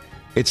way: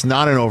 it's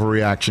not an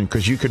overreaction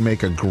because you could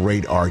make a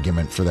great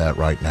argument for that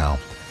right now.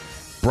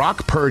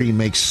 Brock Purdy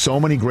makes so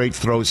many great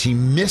throws. He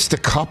missed a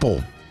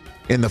couple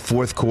in the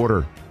fourth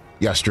quarter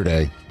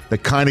yesterday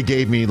that kind of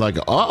gave me like,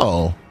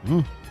 all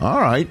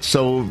right,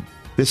 so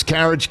this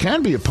carriage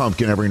can be a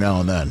pumpkin every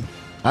now and then.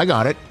 I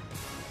got it.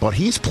 But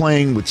he's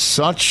playing with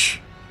such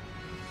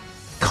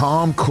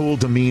calm, cool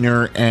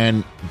demeanor,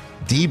 and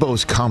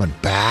Debo's coming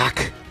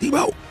back.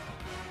 Debo.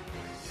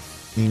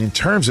 I mean, in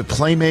terms of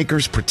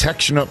playmakers,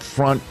 protection up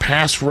front,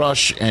 pass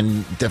rush,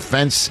 and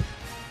defense,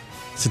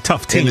 it's a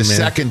tough team, in the man.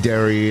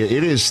 secondary,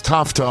 it is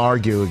tough to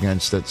argue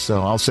against it.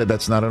 So I'll say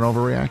that's not an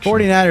overreaction.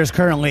 49ers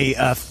currently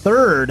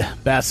third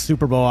best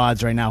Super Bowl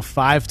odds right now,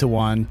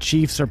 5-1.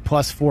 Chiefs are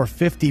plus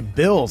 450.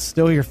 Bills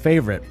still your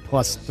favorite,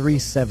 plus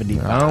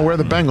 375. I don't know where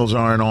the Bengals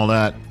are and all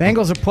that.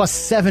 Bengals are plus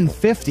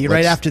 750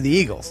 right after the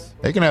Eagles.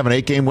 They can have an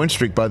 8-game win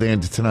streak by the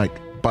end of tonight,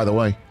 by the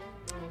way.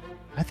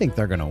 I think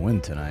they're going to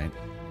win tonight.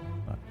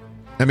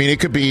 I mean, it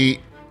could be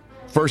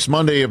first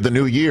Monday of the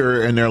new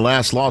year, and their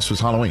last loss was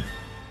Halloween.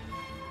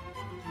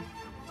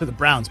 To the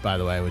Browns, by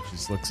the way, which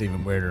looks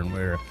even weirder and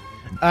weirder.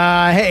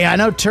 Hey, I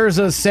know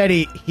Terzo said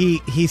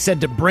he said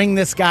to bring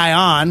this guy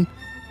on.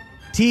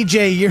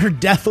 TJ, you're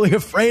deathly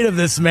afraid of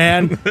this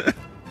man.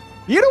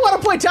 You don't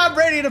want to play Tom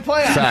Brady in a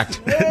playoff.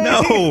 Fact.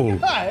 No.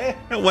 I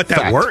don't want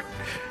that work.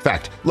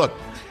 Fact. Look,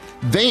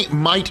 they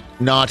might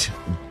not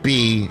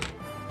be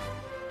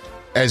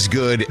as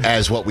good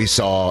as what we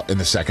saw in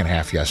the second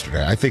half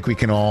yesterday. I think we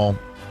can all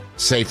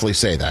safely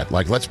say that.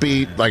 Like, let's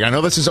be, like, I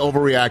know this is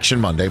Overreaction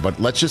Monday, but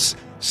let's just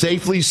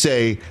safely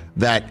say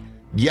that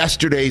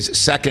yesterday's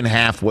second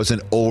half was an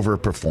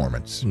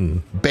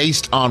overperformance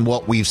based on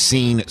what we've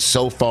seen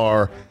so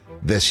far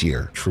this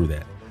year. True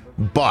that.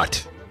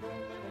 But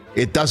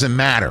it doesn't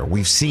matter.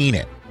 We've seen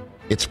it.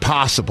 It's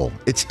possible.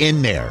 It's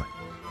in there.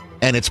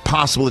 And it's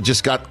possible it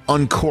just got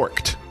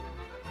uncorked.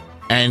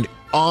 And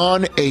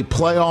on a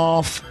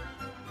playoff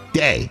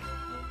day,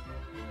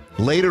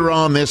 later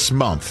on this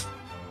month,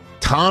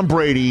 Tom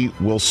Brady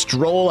will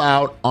stroll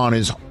out on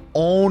his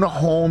own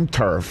home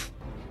turf,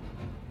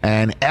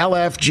 and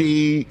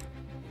LFG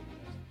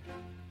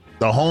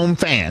the home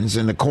fans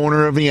in the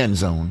corner of the end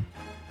zone,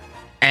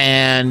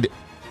 and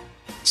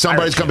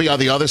somebody's going to be on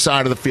the other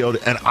side of the field,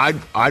 and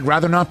I'd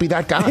rather not be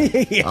that guy.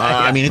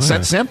 I mean, it's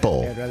that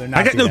simple.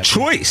 I got no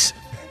choice.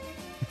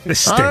 This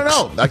stinks. I don't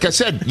know. Like I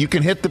said, you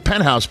can hit the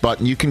penthouse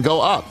button. You can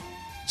go up.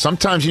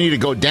 Sometimes you need to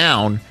go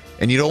down,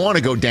 and you don't want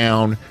to go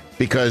down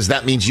because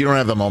that means you don't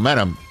have the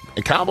momentum.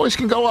 The Cowboys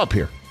can go up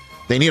here.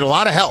 They need a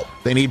lot of help.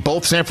 They need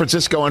both San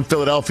Francisco and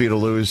Philadelphia to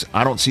lose.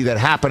 I don't see that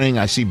happening.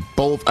 I see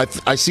both.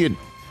 I see it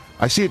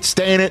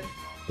staying it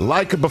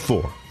like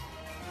before.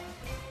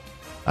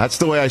 That's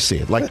the way I see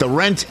it. Like the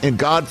Rent in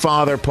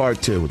Godfather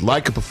Part 2.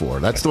 Like it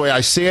before. That's the way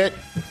I see it.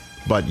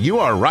 But you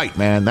are right,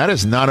 man. That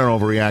is not an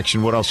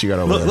overreaction. What else you got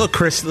over there? Look,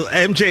 Chris,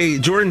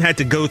 Jordan had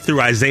to go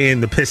through Isaiah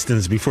and the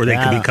Pistons before they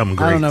could become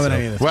great. I don't know what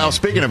any of this Well, means.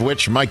 speaking of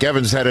which, Mike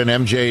Evans had an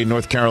MJ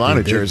North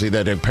Carolina jersey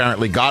that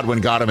apparently Godwin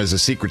got him as a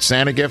Secret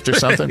Santa gift or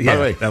something. Yeah, By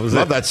the way, that was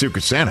love it. that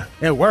Secret Santa.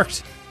 It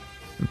worked.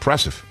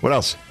 Impressive. What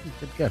else?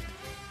 Good gift.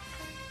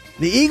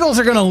 The Eagles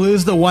are going to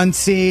lose the 1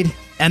 seed,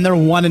 and they're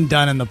one and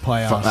done in the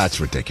playoffs. That's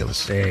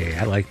ridiculous. Hey,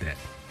 I like that.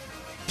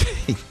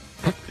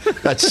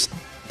 That's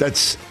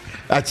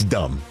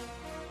dumb.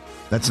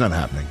 That's not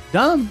happening.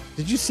 Dumb.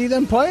 Did you see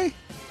them play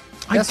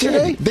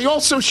yesterday? I did. They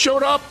also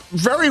showed up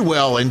very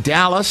well in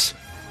Dallas.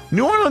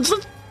 New Orleans,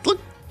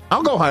 look,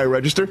 I'll go higher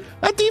register.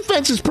 That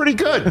defense is pretty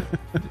good.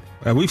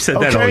 We've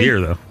said that all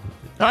year, though.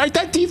 All right,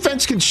 that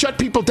defense can shut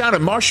people down.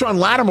 And Marshawn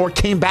Lattimore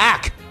came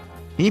back.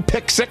 He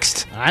picked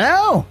sixth. I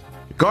know.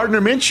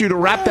 Gardner Minshew to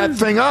wrap that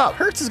thing up.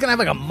 Hurts is going to have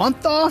like a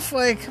month off.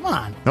 Like, come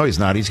on. No, he's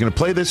not. He's going to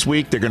play this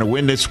week. They're going to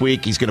win this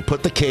week. He's going to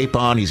put the cape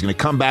on. He's going to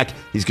come back.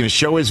 He's going to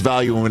show his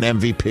value in an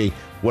MVP.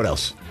 What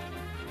else?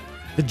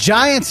 The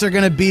Giants are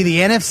going to be the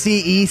NFC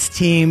East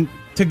team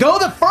to go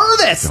the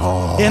furthest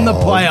in the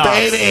playoffs.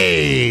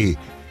 Baby!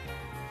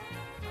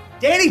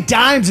 Danny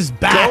Dimes is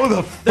back. Go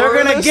the They're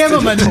going to furthest give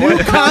him a in the new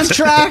playoffs.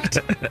 contract.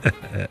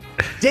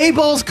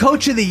 Daboll's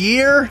coach of the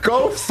year.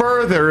 Go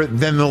further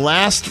than the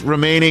last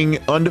remaining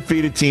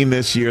undefeated team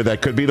this year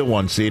that could be the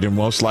 1 seed and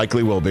most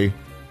likely will be.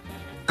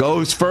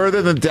 Goes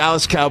further than the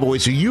Dallas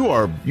Cowboys. So you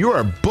are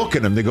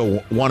booking them to go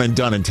one and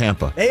done in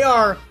Tampa. They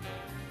are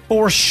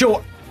for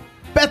sure.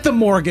 Bet the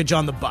mortgage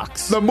on the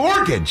Bucks. The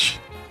mortgage.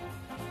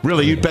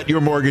 Really, you'd bet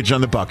your mortgage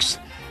on the Bucks.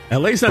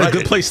 LA's not a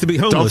good place to be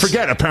homeless. Don't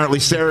forget, apparently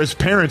Sarah's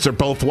parents are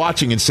both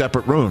watching in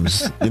separate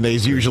rooms, and they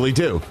usually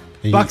do.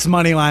 Bucks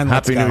money line.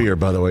 Happy New Year,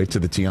 by the way, to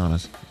the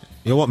Tianas.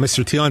 You want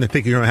Mr. Tiana to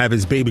think you're going to have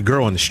his baby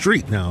girl on the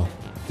street now.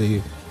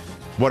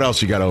 What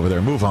else you got over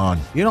there? Move on.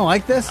 You don't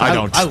like this? I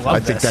don't. I love I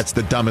this. think that's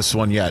the dumbest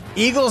one yet.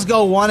 Eagles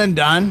go one and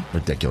done.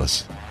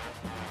 Ridiculous.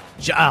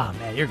 Oh,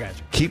 man, you guys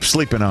are... Keep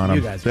sleeping on them.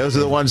 You guys Those are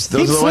the ones.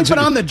 Those Keep are the ones.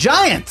 sleeping on the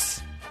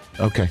Giants.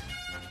 Okay.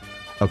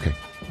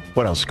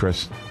 What else,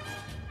 Chris?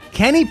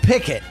 Kenny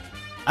Pickett.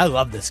 I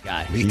love this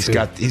guy. He's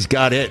got it.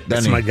 That's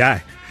doesn't he? my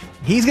guy.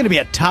 He's going to be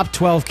a top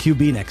 12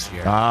 QB next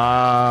year.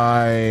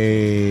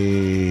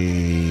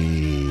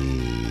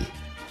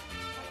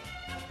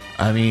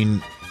 I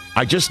mean,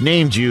 I just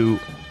named you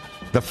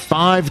the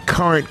 5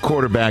 current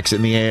quarterbacks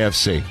in the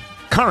AFC.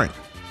 Current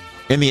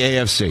in the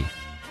AFC.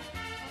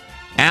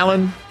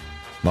 Allen,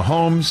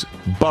 Mahomes,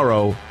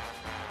 Burrow,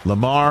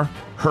 Lamar,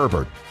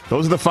 Herbert.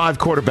 Those are the 5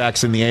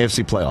 quarterbacks in the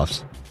AFC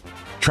playoffs.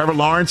 Trevor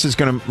Lawrence is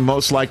going to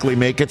most likely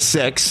make it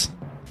 6,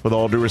 with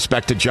all due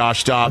respect to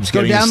Josh Dobbs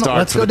getting a start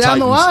Let's for go the down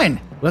the Titans.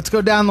 line. Let's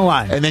go down the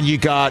line. And then you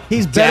got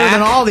He's better Dak.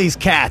 than all these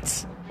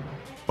cats.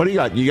 What do you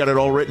got? You got it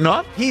all written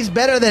up? He's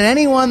better than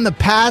anyone the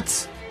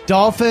Pats,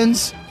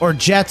 Dolphins, or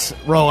Jets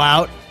roll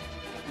out.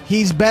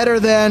 He's better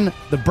than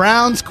the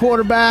Browns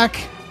quarterback.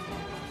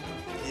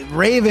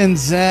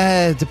 Ravens,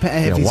 if he's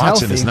Watson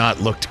healthy. has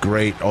not looked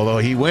great, although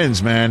he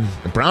wins, man.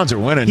 The Browns are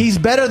winning. He's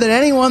better than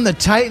anyone the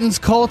Titans,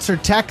 Colts, or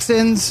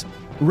Texans,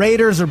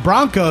 Raiders, or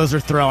Broncos are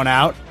throwing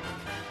out.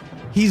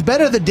 He's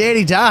better than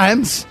Danny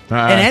Dimes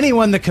and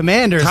anyone the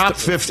Commanders top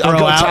 15. throw I'll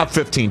go out. top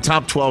 15.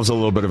 Top 12 is a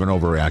little bit of an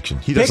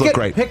overreaction. He does look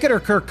great. Pickett or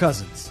Kirk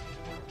Cousins?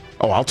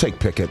 Oh, I'll take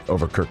Pickett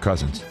over Kirk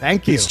Cousins.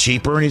 Thank you. He's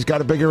cheaper and he's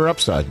got a bigger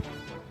upside.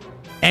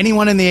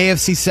 Anyone in the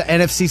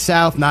NFC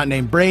South not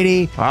named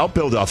Brady. I'll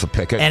build off of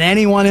Pickett. And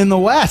anyone in the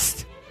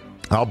West.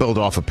 I'll build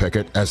off of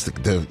Pickett, as the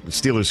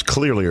Steelers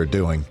clearly are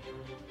doing.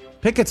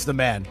 Pickett's the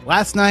man.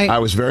 Last night. I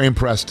was very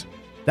impressed.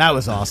 That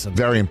was awesome.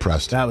 Very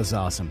impressed. That was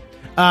awesome.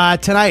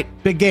 Tonight,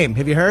 big game.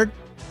 Have you heard?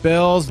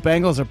 Bills,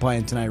 Bengals are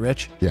playing tonight,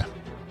 Rich. Yeah.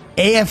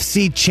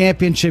 AFC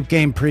Championship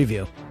game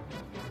preview.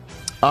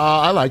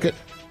 I like it.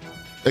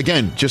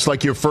 Again, just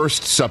like your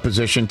first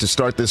supposition to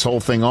start this whole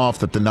thing off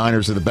that the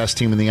Niners are the best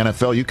team in the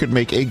NFL, you could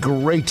make a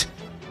great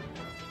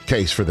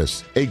case for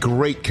this. A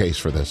great case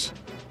for this.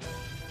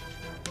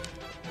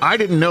 I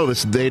didn't know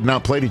this. They had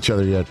not played each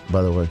other yet,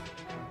 by the way.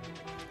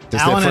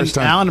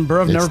 Allen and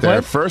Burrow have never It's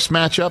their played? first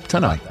matchup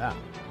tonight.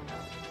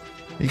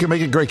 You can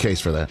make a great case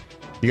for that.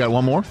 You got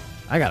one more?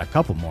 I got a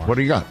couple more. What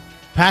do you got?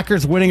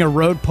 Packers winning a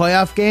road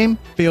playoff game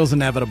feels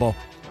inevitable.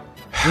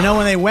 You know,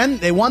 when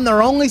they won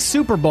their only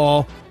Super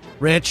Bowl,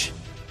 Rich,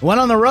 went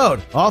on the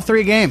road, all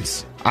 3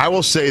 games. I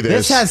will say this.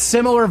 This has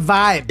similar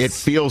vibes. It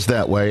feels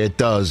that way. It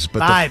does.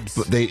 But vibes.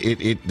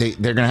 They're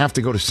going to have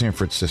to go to San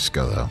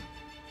Francisco, though.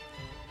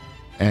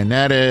 And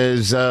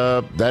that's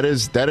a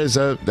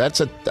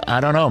I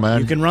don't know,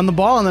 man. You can run the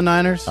ball on the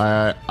Niners.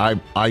 I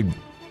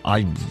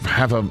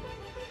have a.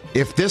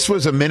 If this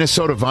was a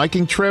Minnesota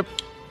Viking trip,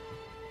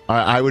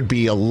 I would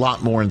be a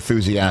lot more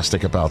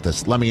enthusiastic about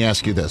this. Let me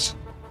ask you this.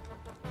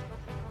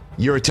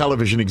 You're a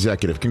television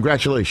executive.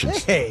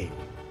 Congratulations. Hey.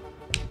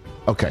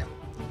 Okay.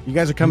 You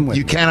guys are coming with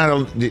you me.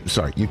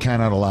 You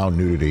cannot allow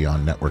nudity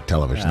on network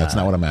television. That's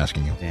not what I'm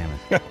asking you. Damn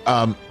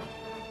it.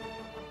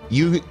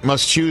 You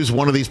must choose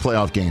one of these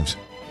playoff games.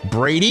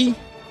 Brady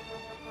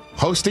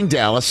hosting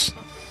Dallas,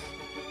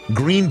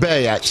 Green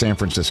Bay at San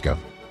Francisco.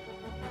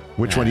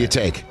 Which one do you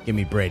take? Give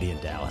me Brady in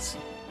Dallas.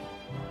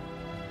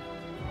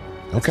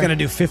 Okay. It's going to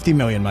do $50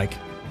 million, Mike.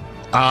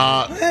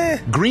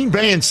 Green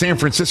Bay and San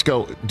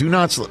Francisco do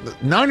not.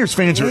 Niners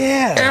fans are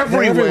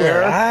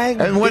everywhere.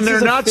 And when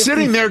they're not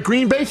sitting there,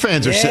 Green Bay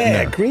fans are sitting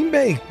there. Green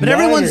Bay. But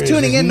everyone's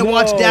tuning in to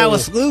watch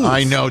Dallas lose.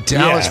 I know.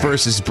 Dallas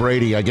versus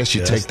Brady. I guess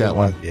you take that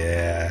one.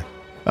 Yeah.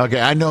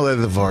 Okay, I know they're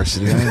the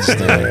varsity. I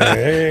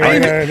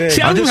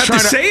understand. I'm just trying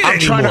to say it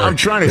anymore. I'm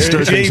trying to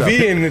stir things up.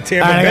 JV and the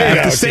Tampa I Bay. don't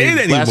have to say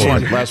it anymore.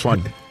 Last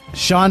one.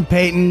 Sean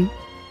Payton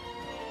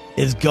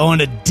is going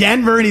to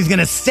Denver, and he's going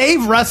to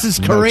save Russ's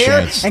career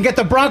chance. and get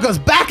the Broncos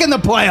back in the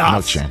playoffs.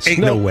 No chance. Ain't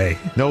no way.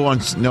 No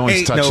one's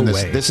Ain't touching no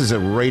this. way. This is a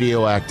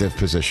radioactive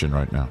position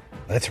right now.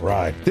 That's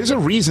right. There's a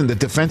reason the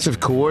defensive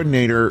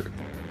coordinator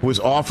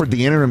was offered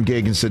the interim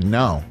gig and said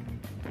no.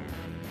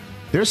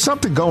 There's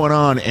something going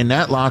on in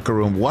that locker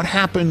room. What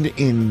happened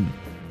in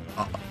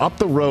up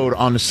the road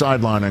on the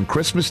sideline on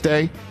Christmas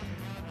Day?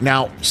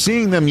 Now,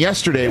 seeing them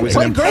yesterday was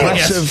an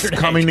impressive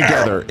coming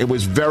together. It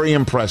was very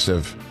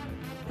impressive.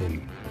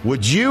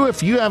 Would you,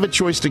 if you have a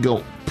choice to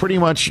go pretty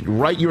much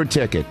write your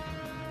ticket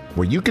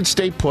where you could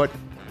stay put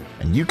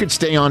and you could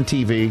stay on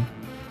TV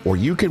or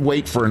you could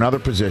wait for another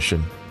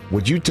position,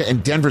 would you?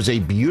 And Denver's a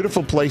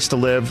beautiful place to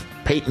live.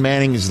 Peyton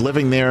Manning is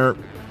living there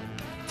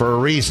for a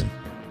reason.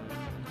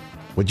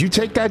 Would you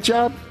take that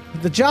job?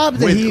 The job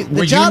that he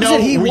wants.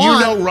 You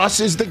know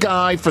Russ is the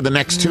guy for the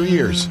next 2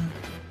 years.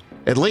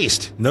 At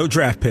least. No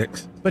draft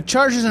picks. But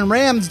Chargers and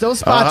Rams, those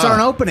spots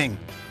aren't opening.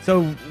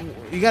 So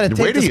you got to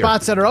take the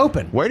spots that are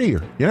open. Wait a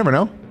year. You never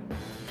know.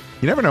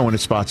 You never know when a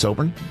spot's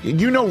open.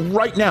 You know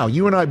right now.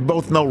 You and I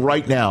both know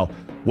right now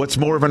what's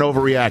more of an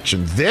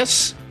overreaction.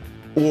 This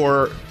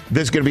or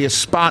there's going to be a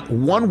spot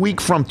 1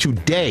 week from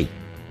today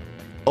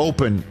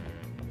open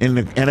in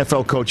the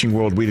NFL coaching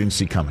world we didn't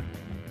see coming.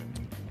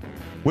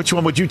 Which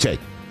one would you take?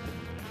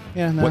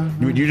 Yeah, no.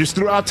 What you just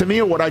threw out to me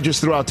or what I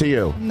just threw out to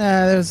you?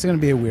 Nah, there's going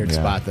to be a weird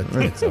spot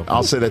that's open.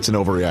 I'll say that's an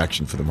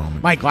overreaction for the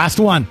moment. Mike, last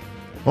one.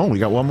 Oh, we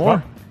got one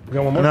more? We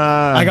got one more?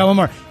 I got one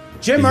more.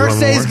 Jim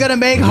Irsay's going to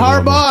make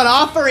Harbaugh an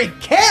offer he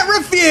can't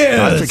refuse.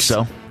 I think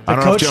so.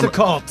 To coach the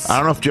Colts. I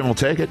don't know if Jim will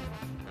take it.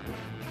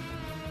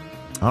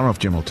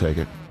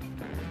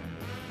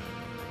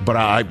 But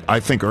I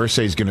think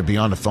Irsay's going to be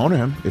on the phone to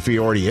him if he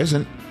already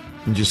isn't.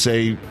 And just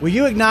say... Will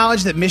you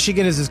acknowledge that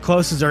Michigan is as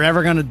close as they're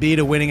ever going to be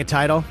to winning a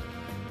title?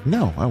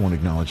 No, I won't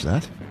acknowledge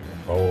that.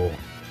 Oh.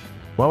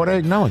 Why would I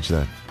acknowledge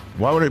that?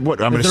 Why would I...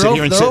 What? I'm going to sit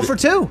here and they're say... 0 for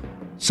 2.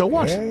 So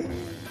what? They're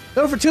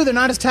 0 for 2. They're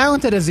not as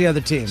talented as the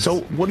other teams. So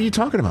what are you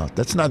talking about?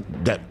 That's not...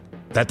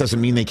 That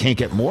doesn't mean they can't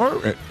get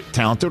more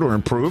talented or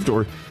improved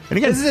or... And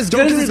again, this is as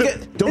good as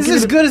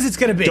it's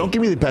going to be. Don't give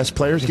me the best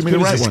players. Give me the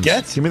right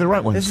ones. Give me the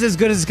right ones. This is as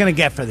good as it's going to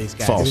get for these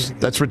guys. False.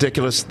 That's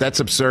ridiculous. That's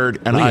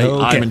absurd. And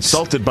I'm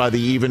insulted by the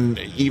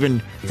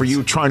even for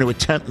you trying to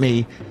attempt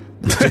me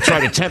to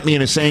try to tempt me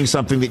into saying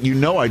something that you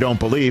know I don't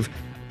believe.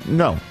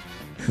 No.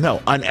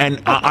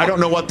 And I don't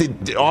know what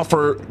the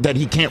offer that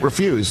he can't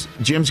refuse.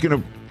 Jim's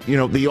going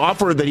to, the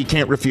offer that he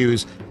can't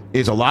refuse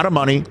is a lot of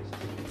money,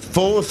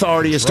 full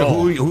authority as to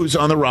who's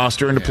on the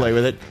roster and to play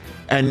with it.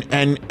 And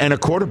a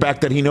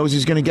quarterback that he knows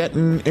he's going to get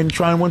and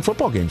try and win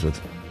football games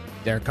with.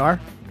 Derek Carr?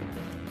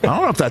 I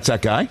don't know if that's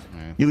that guy.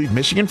 You leave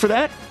Michigan for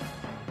that?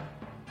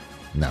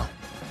 No.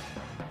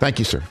 Thank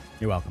you, sir.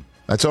 You're welcome.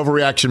 That's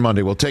Overreaction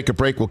Monday. We'll take a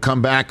break. We'll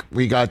come back.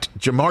 We got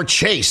Jamar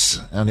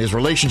Chase and his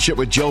relationship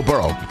with Joe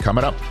Burrow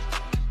coming up.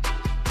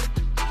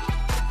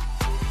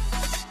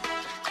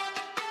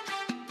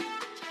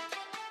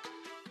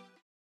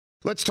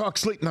 Let's talk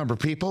Sleep Number,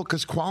 people,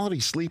 because quality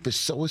sleep is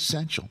so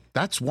essential.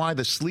 That's why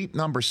the Sleep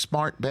Number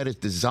Smart Bed is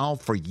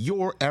designed for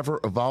your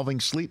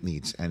ever-evolving sleep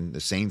needs, and the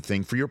same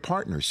thing for your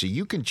partner, so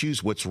you can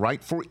choose what's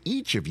right for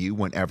each of you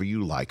whenever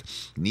you like.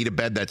 Need a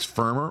bed that's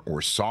firmer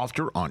or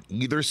softer on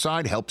either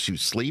side, helps you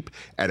sleep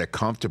at a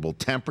comfortable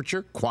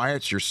temperature,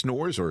 quiets your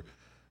snores or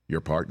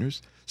your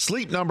partner's?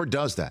 Sleep Number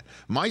does that.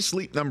 My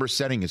Sleep Number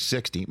setting is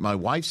 60. My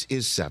wife's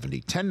is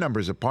 70. 10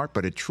 numbers apart,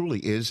 but it truly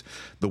is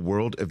the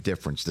world of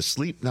difference. The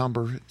Sleep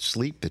Number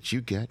sleep that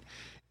you get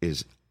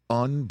is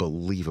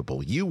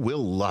unbelievable. You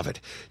will love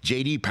it.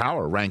 J.D.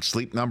 Power ranks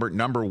Sleep Number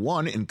number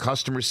 1 in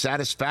customer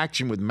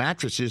satisfaction with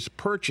mattresses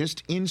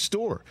purchased in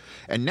store.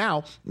 And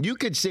now you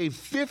could save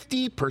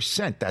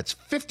 50%. That's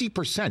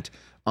 50%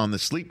 on the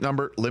Sleep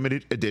Number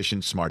limited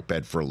edition smart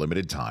bed for a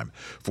limited time.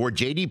 For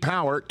J.D.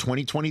 Power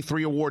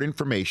 2023 award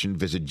information,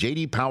 visit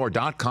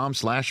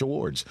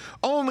jdpower.com/awards.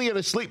 Only at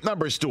a Sleep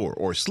Number store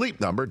or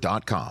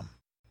sleepnumber.com.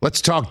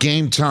 Let's talk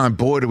Game Time.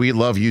 Boy, do we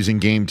love using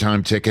Game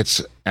Time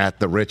tickets at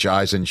the Rich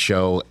Eisen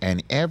Show.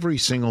 And every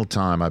single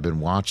time I've been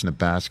watching the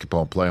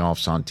basketball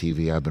playoffs on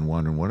TV, I've been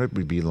wondering what it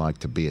would be like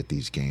to be at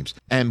these games.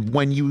 And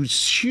when you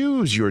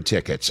choose your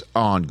tickets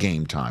on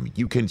Game Time,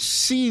 you can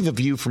see the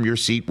view from your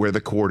seat where the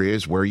court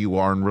is, where you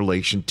are in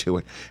relation to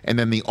it. And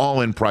then the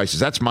all-in prices.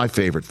 That's my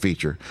favorite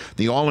feature.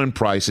 The all-in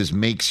prices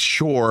makes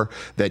sure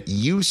that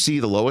you see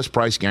the lowest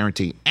price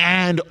guarantee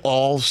and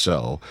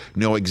also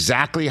know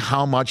exactly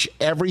how much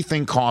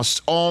everything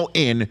costs all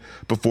in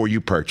before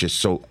you purchase.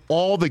 So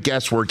all the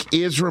guesswork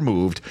is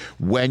removed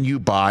when you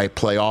buy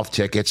playoff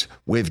tickets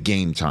with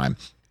Game Time.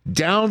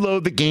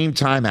 Download the Game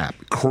Time app,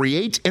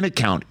 create an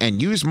account,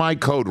 and use my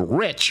code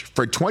RICH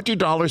for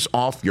 $20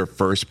 off your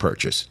first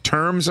purchase.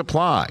 Terms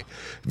apply.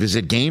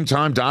 Visit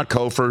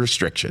GameTime.co for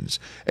restrictions.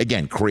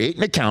 Again, create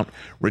an account,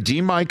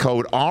 redeem my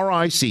code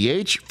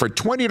RICH for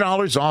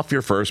 $20 off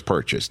your first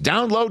purchase.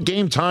 Download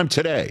Game Time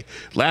today.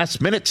 Last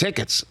minute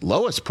tickets,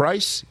 lowest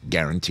price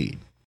guaranteed.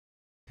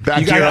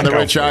 Back here on the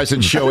Rich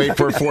Eisen Show,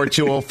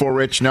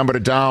 844-204-RICH, number to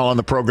dial on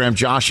the program.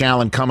 Josh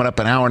Allen coming up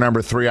in hour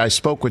number 3. I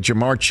spoke with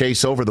Jamar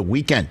Chase over the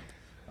weekend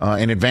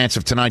in advance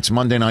of tonight's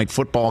Monday Night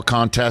Football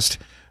contest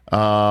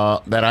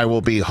that I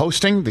will be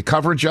hosting the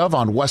coverage of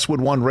on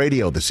Westwood One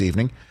Radio this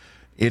evening.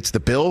 It's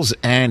the Bills,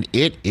 and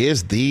it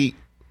is the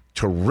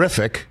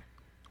terrific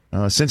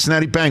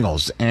Cincinnati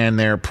Bengals. And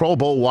their Pro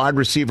Bowl wide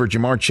receiver,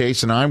 Jamar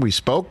Chase, and we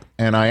spoke,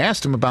 and I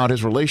asked him about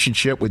his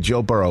relationship with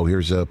Joe Burrow.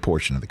 Here's a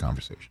portion of the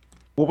conversation.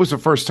 What was the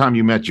first time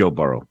you met Joe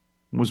Burrow?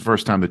 When was the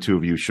first time the two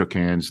of you shook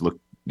hands,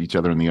 looked each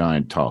other in the eye,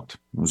 and talked?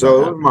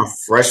 So it was my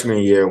freshman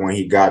year when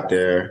he got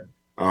there.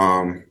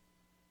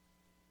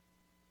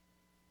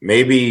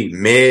 Maybe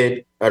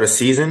mid of the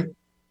season,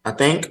 I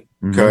think,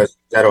 because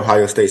at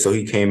Ohio State. So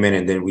he came in,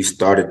 and then we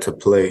started to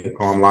play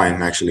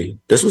online, actually.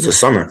 This was the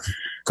summer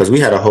because we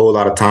had a whole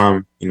lot of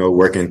time,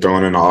 working,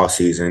 throwing in the off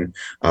season,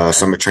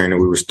 summer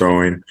training we was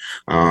throwing.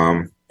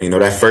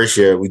 That first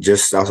year,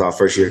 that was our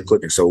first year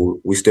clicking.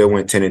 So we still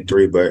went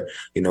 10-3, but,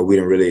 we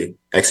didn't really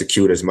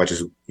execute as much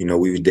as,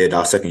 we did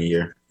our second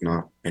year,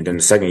 And then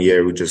the second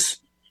year, we just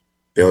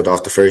built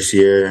off the first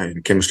year,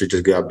 and chemistry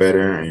just got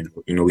better. And,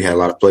 we had a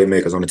lot of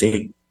playmakers on the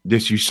team.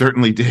 Yes, you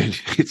certainly did.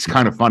 It's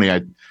kind of funny.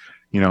 I,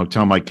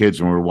 tell my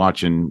kids when we're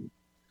watching,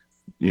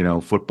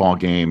 football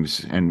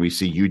games and we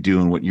see you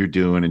doing what you're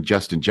doing and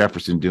Justin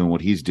Jefferson doing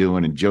what he's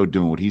doing and Joe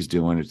doing what he's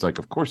doing. It's like,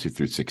 of course he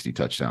threw 60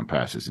 touchdown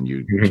passes and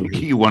you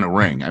won a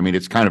ring. I mean,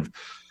 it's kind of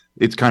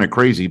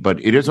crazy, but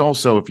it is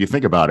also, if you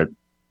think about it,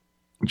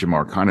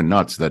 Jamar, kind of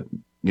nuts that,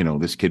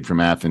 this kid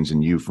from Athens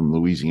and you from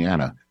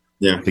Louisiana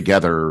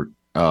together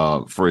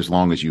for as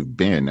long as you've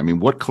been. I mean,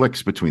 what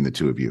clicks between the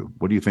two of you?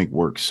 What do you think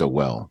works so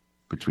well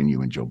between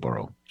you and Joe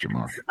Burrow,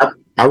 Jamar?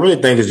 I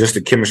really think it's just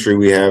the chemistry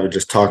we have and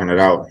just talking it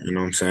out. You know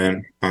what I'm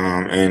saying?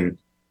 And the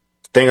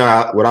thing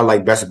what I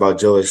like best about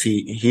Joe is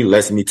he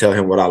lets me tell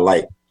him what I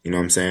like. You know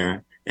what I'm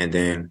saying? And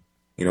then,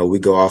 we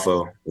go off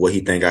of what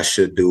he think I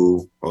should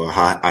do or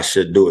how I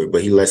should do it.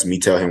 But he lets me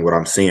tell him what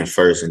I'm seeing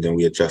first, and then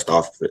we adjust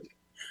off of it.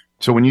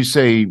 So when you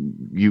say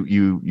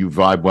you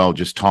vibe well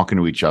just talking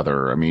to each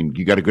other, I mean,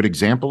 you got a good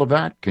example of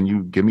that? Can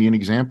you give me an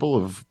example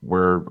of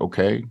where,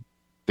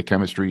 the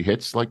chemistry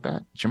hits like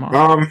that,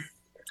 Jamar?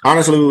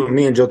 Honestly,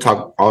 me and Joe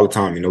talk all the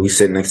time. We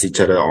sit next to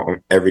each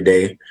other every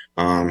day.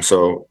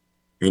 So,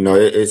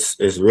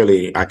 it's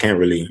really, I can't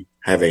really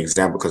have an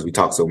example because we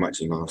talk so much,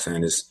 you know what I'm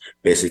saying? It's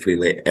basically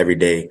like every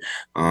day.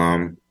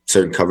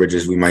 Certain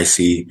coverages we might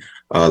see.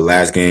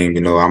 Last game,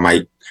 I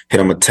might hit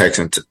him a text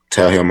and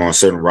tell him on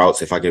certain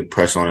routes if I get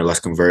pressed on it, let's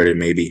convert it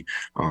maybe.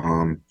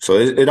 So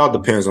it all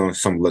depends on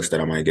some looks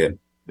that I might get.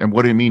 And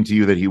what did it mean to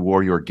you that he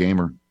wore your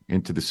gamer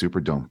into the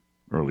Superdome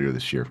earlier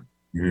this year?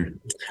 Mm-hmm.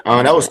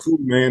 That was cool,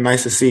 man.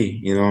 Nice to see.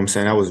 You know what I'm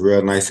saying? That was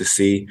real nice to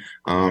see.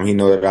 He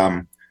know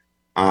that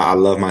I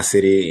love my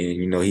city,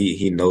 and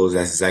he knows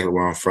that's exactly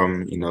where I'm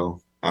from.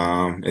 It's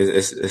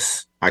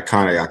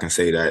iconic. I can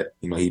say that.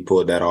 He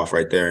pulled that off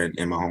right there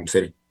in my home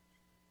city.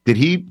 Did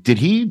you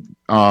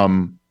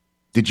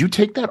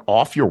take that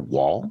off your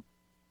wall?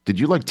 Did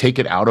you take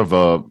it out of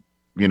a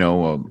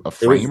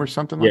frame or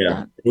something like that?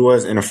 Yeah, it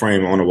was in a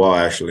frame on the wall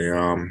actually.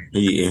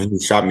 He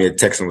shot me a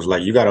text and was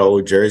like, "You got an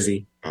old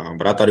jersey?"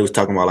 But I thought he was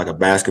talking about a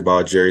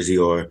basketball jersey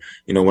or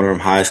one of them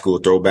high school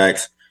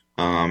throwbacks.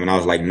 And I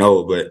was like,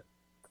 "No," but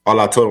all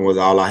I told him was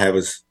all I have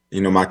is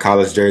my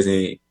college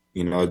jersey.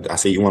 I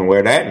said, "You want to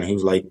wear that?" And he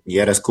was like,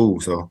 "Yeah, that's cool."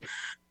 So,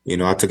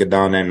 I took it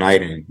down that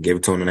night and gave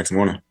it to him the next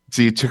morning.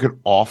 So you took it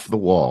off the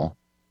wall,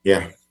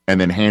 yeah, and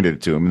then handed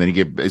it to him. And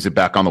then is it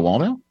back on the wall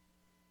now?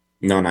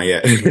 No, not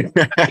yet.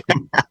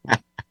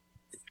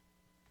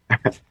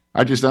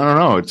 I don't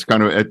know. It's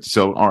kind of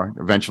so. All right,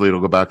 eventually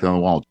it'll go back on the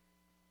wall.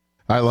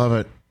 I love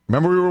it.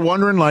 Remember, we were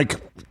wondering,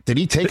 did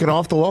he take it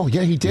off the wall?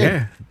 Yeah, he did.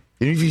 Yeah.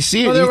 And if you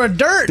see it, there was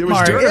dirt. There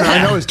was dirt. Yeah.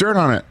 I know, it's dirt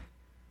on it.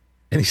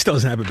 And he still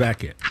doesn't have it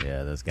back yet.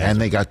 Yeah, those guys.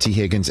 And they got T.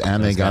 Higgins,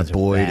 and they got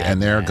Boyd,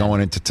 and they're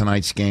going into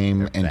tonight's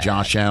game. And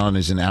Josh Allen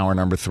is in hour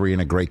number 3,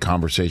 and a great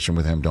conversation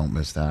with him. Don't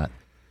miss that.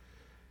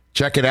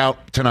 Check it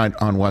out tonight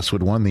on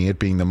Westwood One, it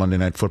being the Monday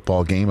Night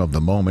Football game of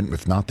the moment,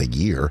 if not the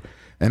year.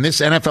 And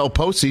this NFL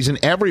postseason,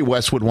 every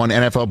Westwood One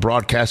NFL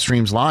broadcast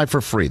streams live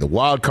for free. The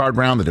wild card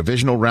round, the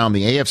divisional round,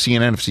 the AFC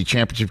and NFC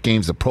championship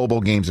games, the Pro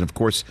Bowl games, and, of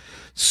course,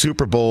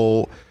 Super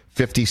Bowl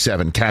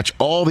 57. Catch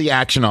all the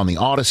action on the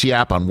Odyssey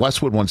app, on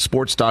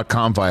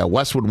WestwoodOneSports.com, via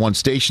Westwood One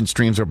station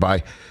streams, or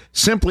by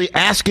simply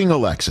asking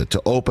Alexa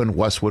to open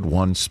Westwood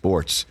One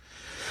Sports.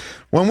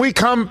 When we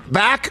come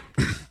back,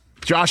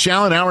 Josh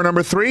Allen, hour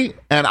number 3,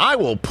 and I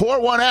will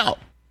pour one out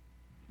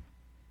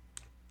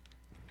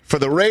for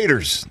the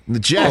Raiders, the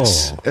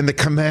Jets, and the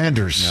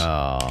Commanders.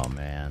 Oh,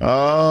 man.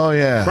 Oh,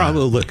 yeah.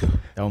 Bravo liquor.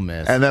 Don't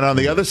miss. And then on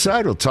the other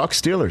side, we'll talk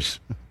Steelers.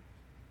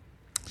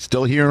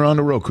 Still here on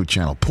the Roku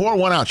channel. Pour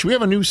one out. Should we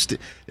have a new?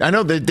 I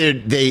know that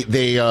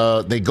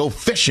they go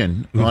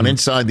fishing on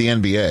Inside the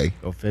NBA.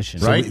 Go fishing,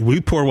 right? So we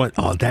pour one.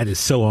 Oh, that is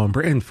so on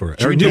brand for it.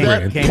 Should we do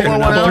that? Pour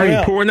one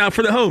out. Pour one out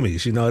for the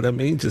homies. You know what I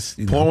mean?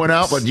 Just pour one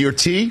out, but your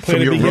tea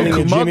from your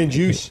Roku mug. Gin and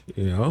juice.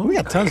 You know, we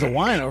got tons of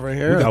wine over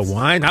here. We got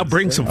wine. I'll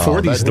bring some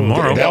 40s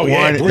tomorrow. That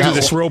wine. We'll do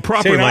this real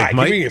proper, like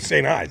Mike.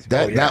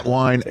 That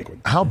wine.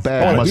 How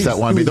bad must that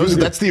wine be?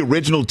 That's the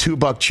original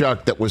 $2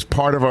 Chuck that was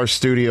part of our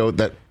studio.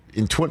 That.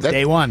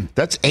 Day one.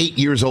 That's 8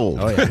 years old.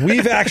 Oh, yeah.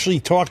 We've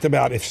actually talked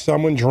about if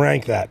someone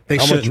drank that,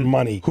 how much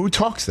money. Who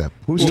talks that?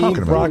 Who's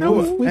talking about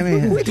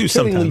it? We do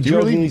sometimes.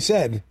 Jokingly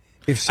said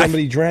if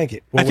somebody drank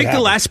it. I think the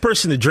last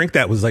person to drink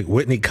that was like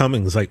Whitney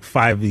Cummings, like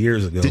 5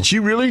 years ago. Did she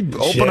really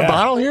open a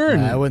bottle here?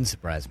 That wouldn't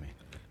surprise me.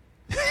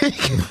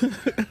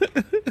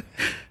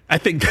 I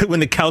think that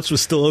when the couch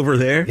was still over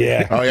there.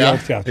 Yeah. Oh,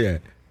 yeah? Yeah.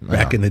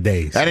 Back in the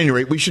days. At any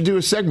rate, we should do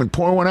a segment,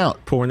 pour one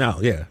out. Pouring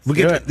out, yeah. We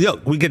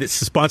get it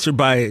sponsored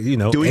by,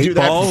 Do we do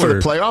that for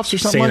the playoffs or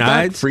something like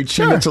that? For each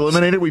team that's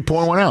eliminated, we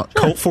pour one out.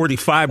 Colt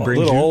 45 brings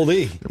little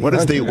you. oldie.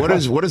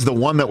 What is the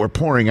one that we're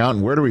pouring out,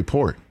 and where do we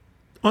pour it?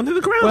 Under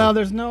the ground. Well,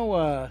 there's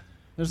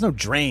no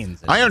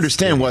drains. I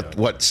understand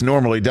what's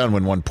normally done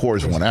when one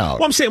pours one out.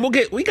 Well, I'm saying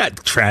we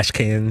got trash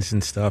cans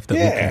and stuff that we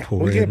can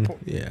pour in.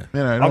 Yeah.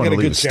 Man, I don't I'll want get to a leave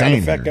good a sound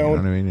stain effect there, going.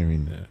 You know what I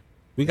mean?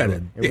 We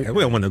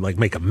don't want to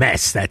make a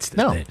mess. That's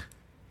the thing.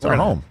 It's our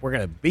home. We're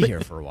going to be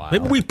here for a while.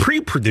 Maybe we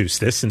pre-produce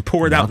this and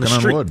pour it out in the Knocking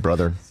street. on wood,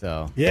 brother.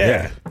 So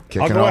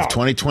Kicking off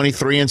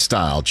 2023 in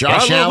style.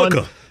 Josh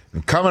Allen,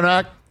 and coming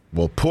out,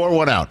 we'll pour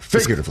one out,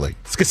 figuratively.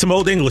 Let's get some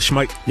Old English,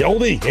 Mike. Yeah,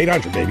 oldie,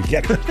 800, baby.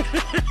 Get it.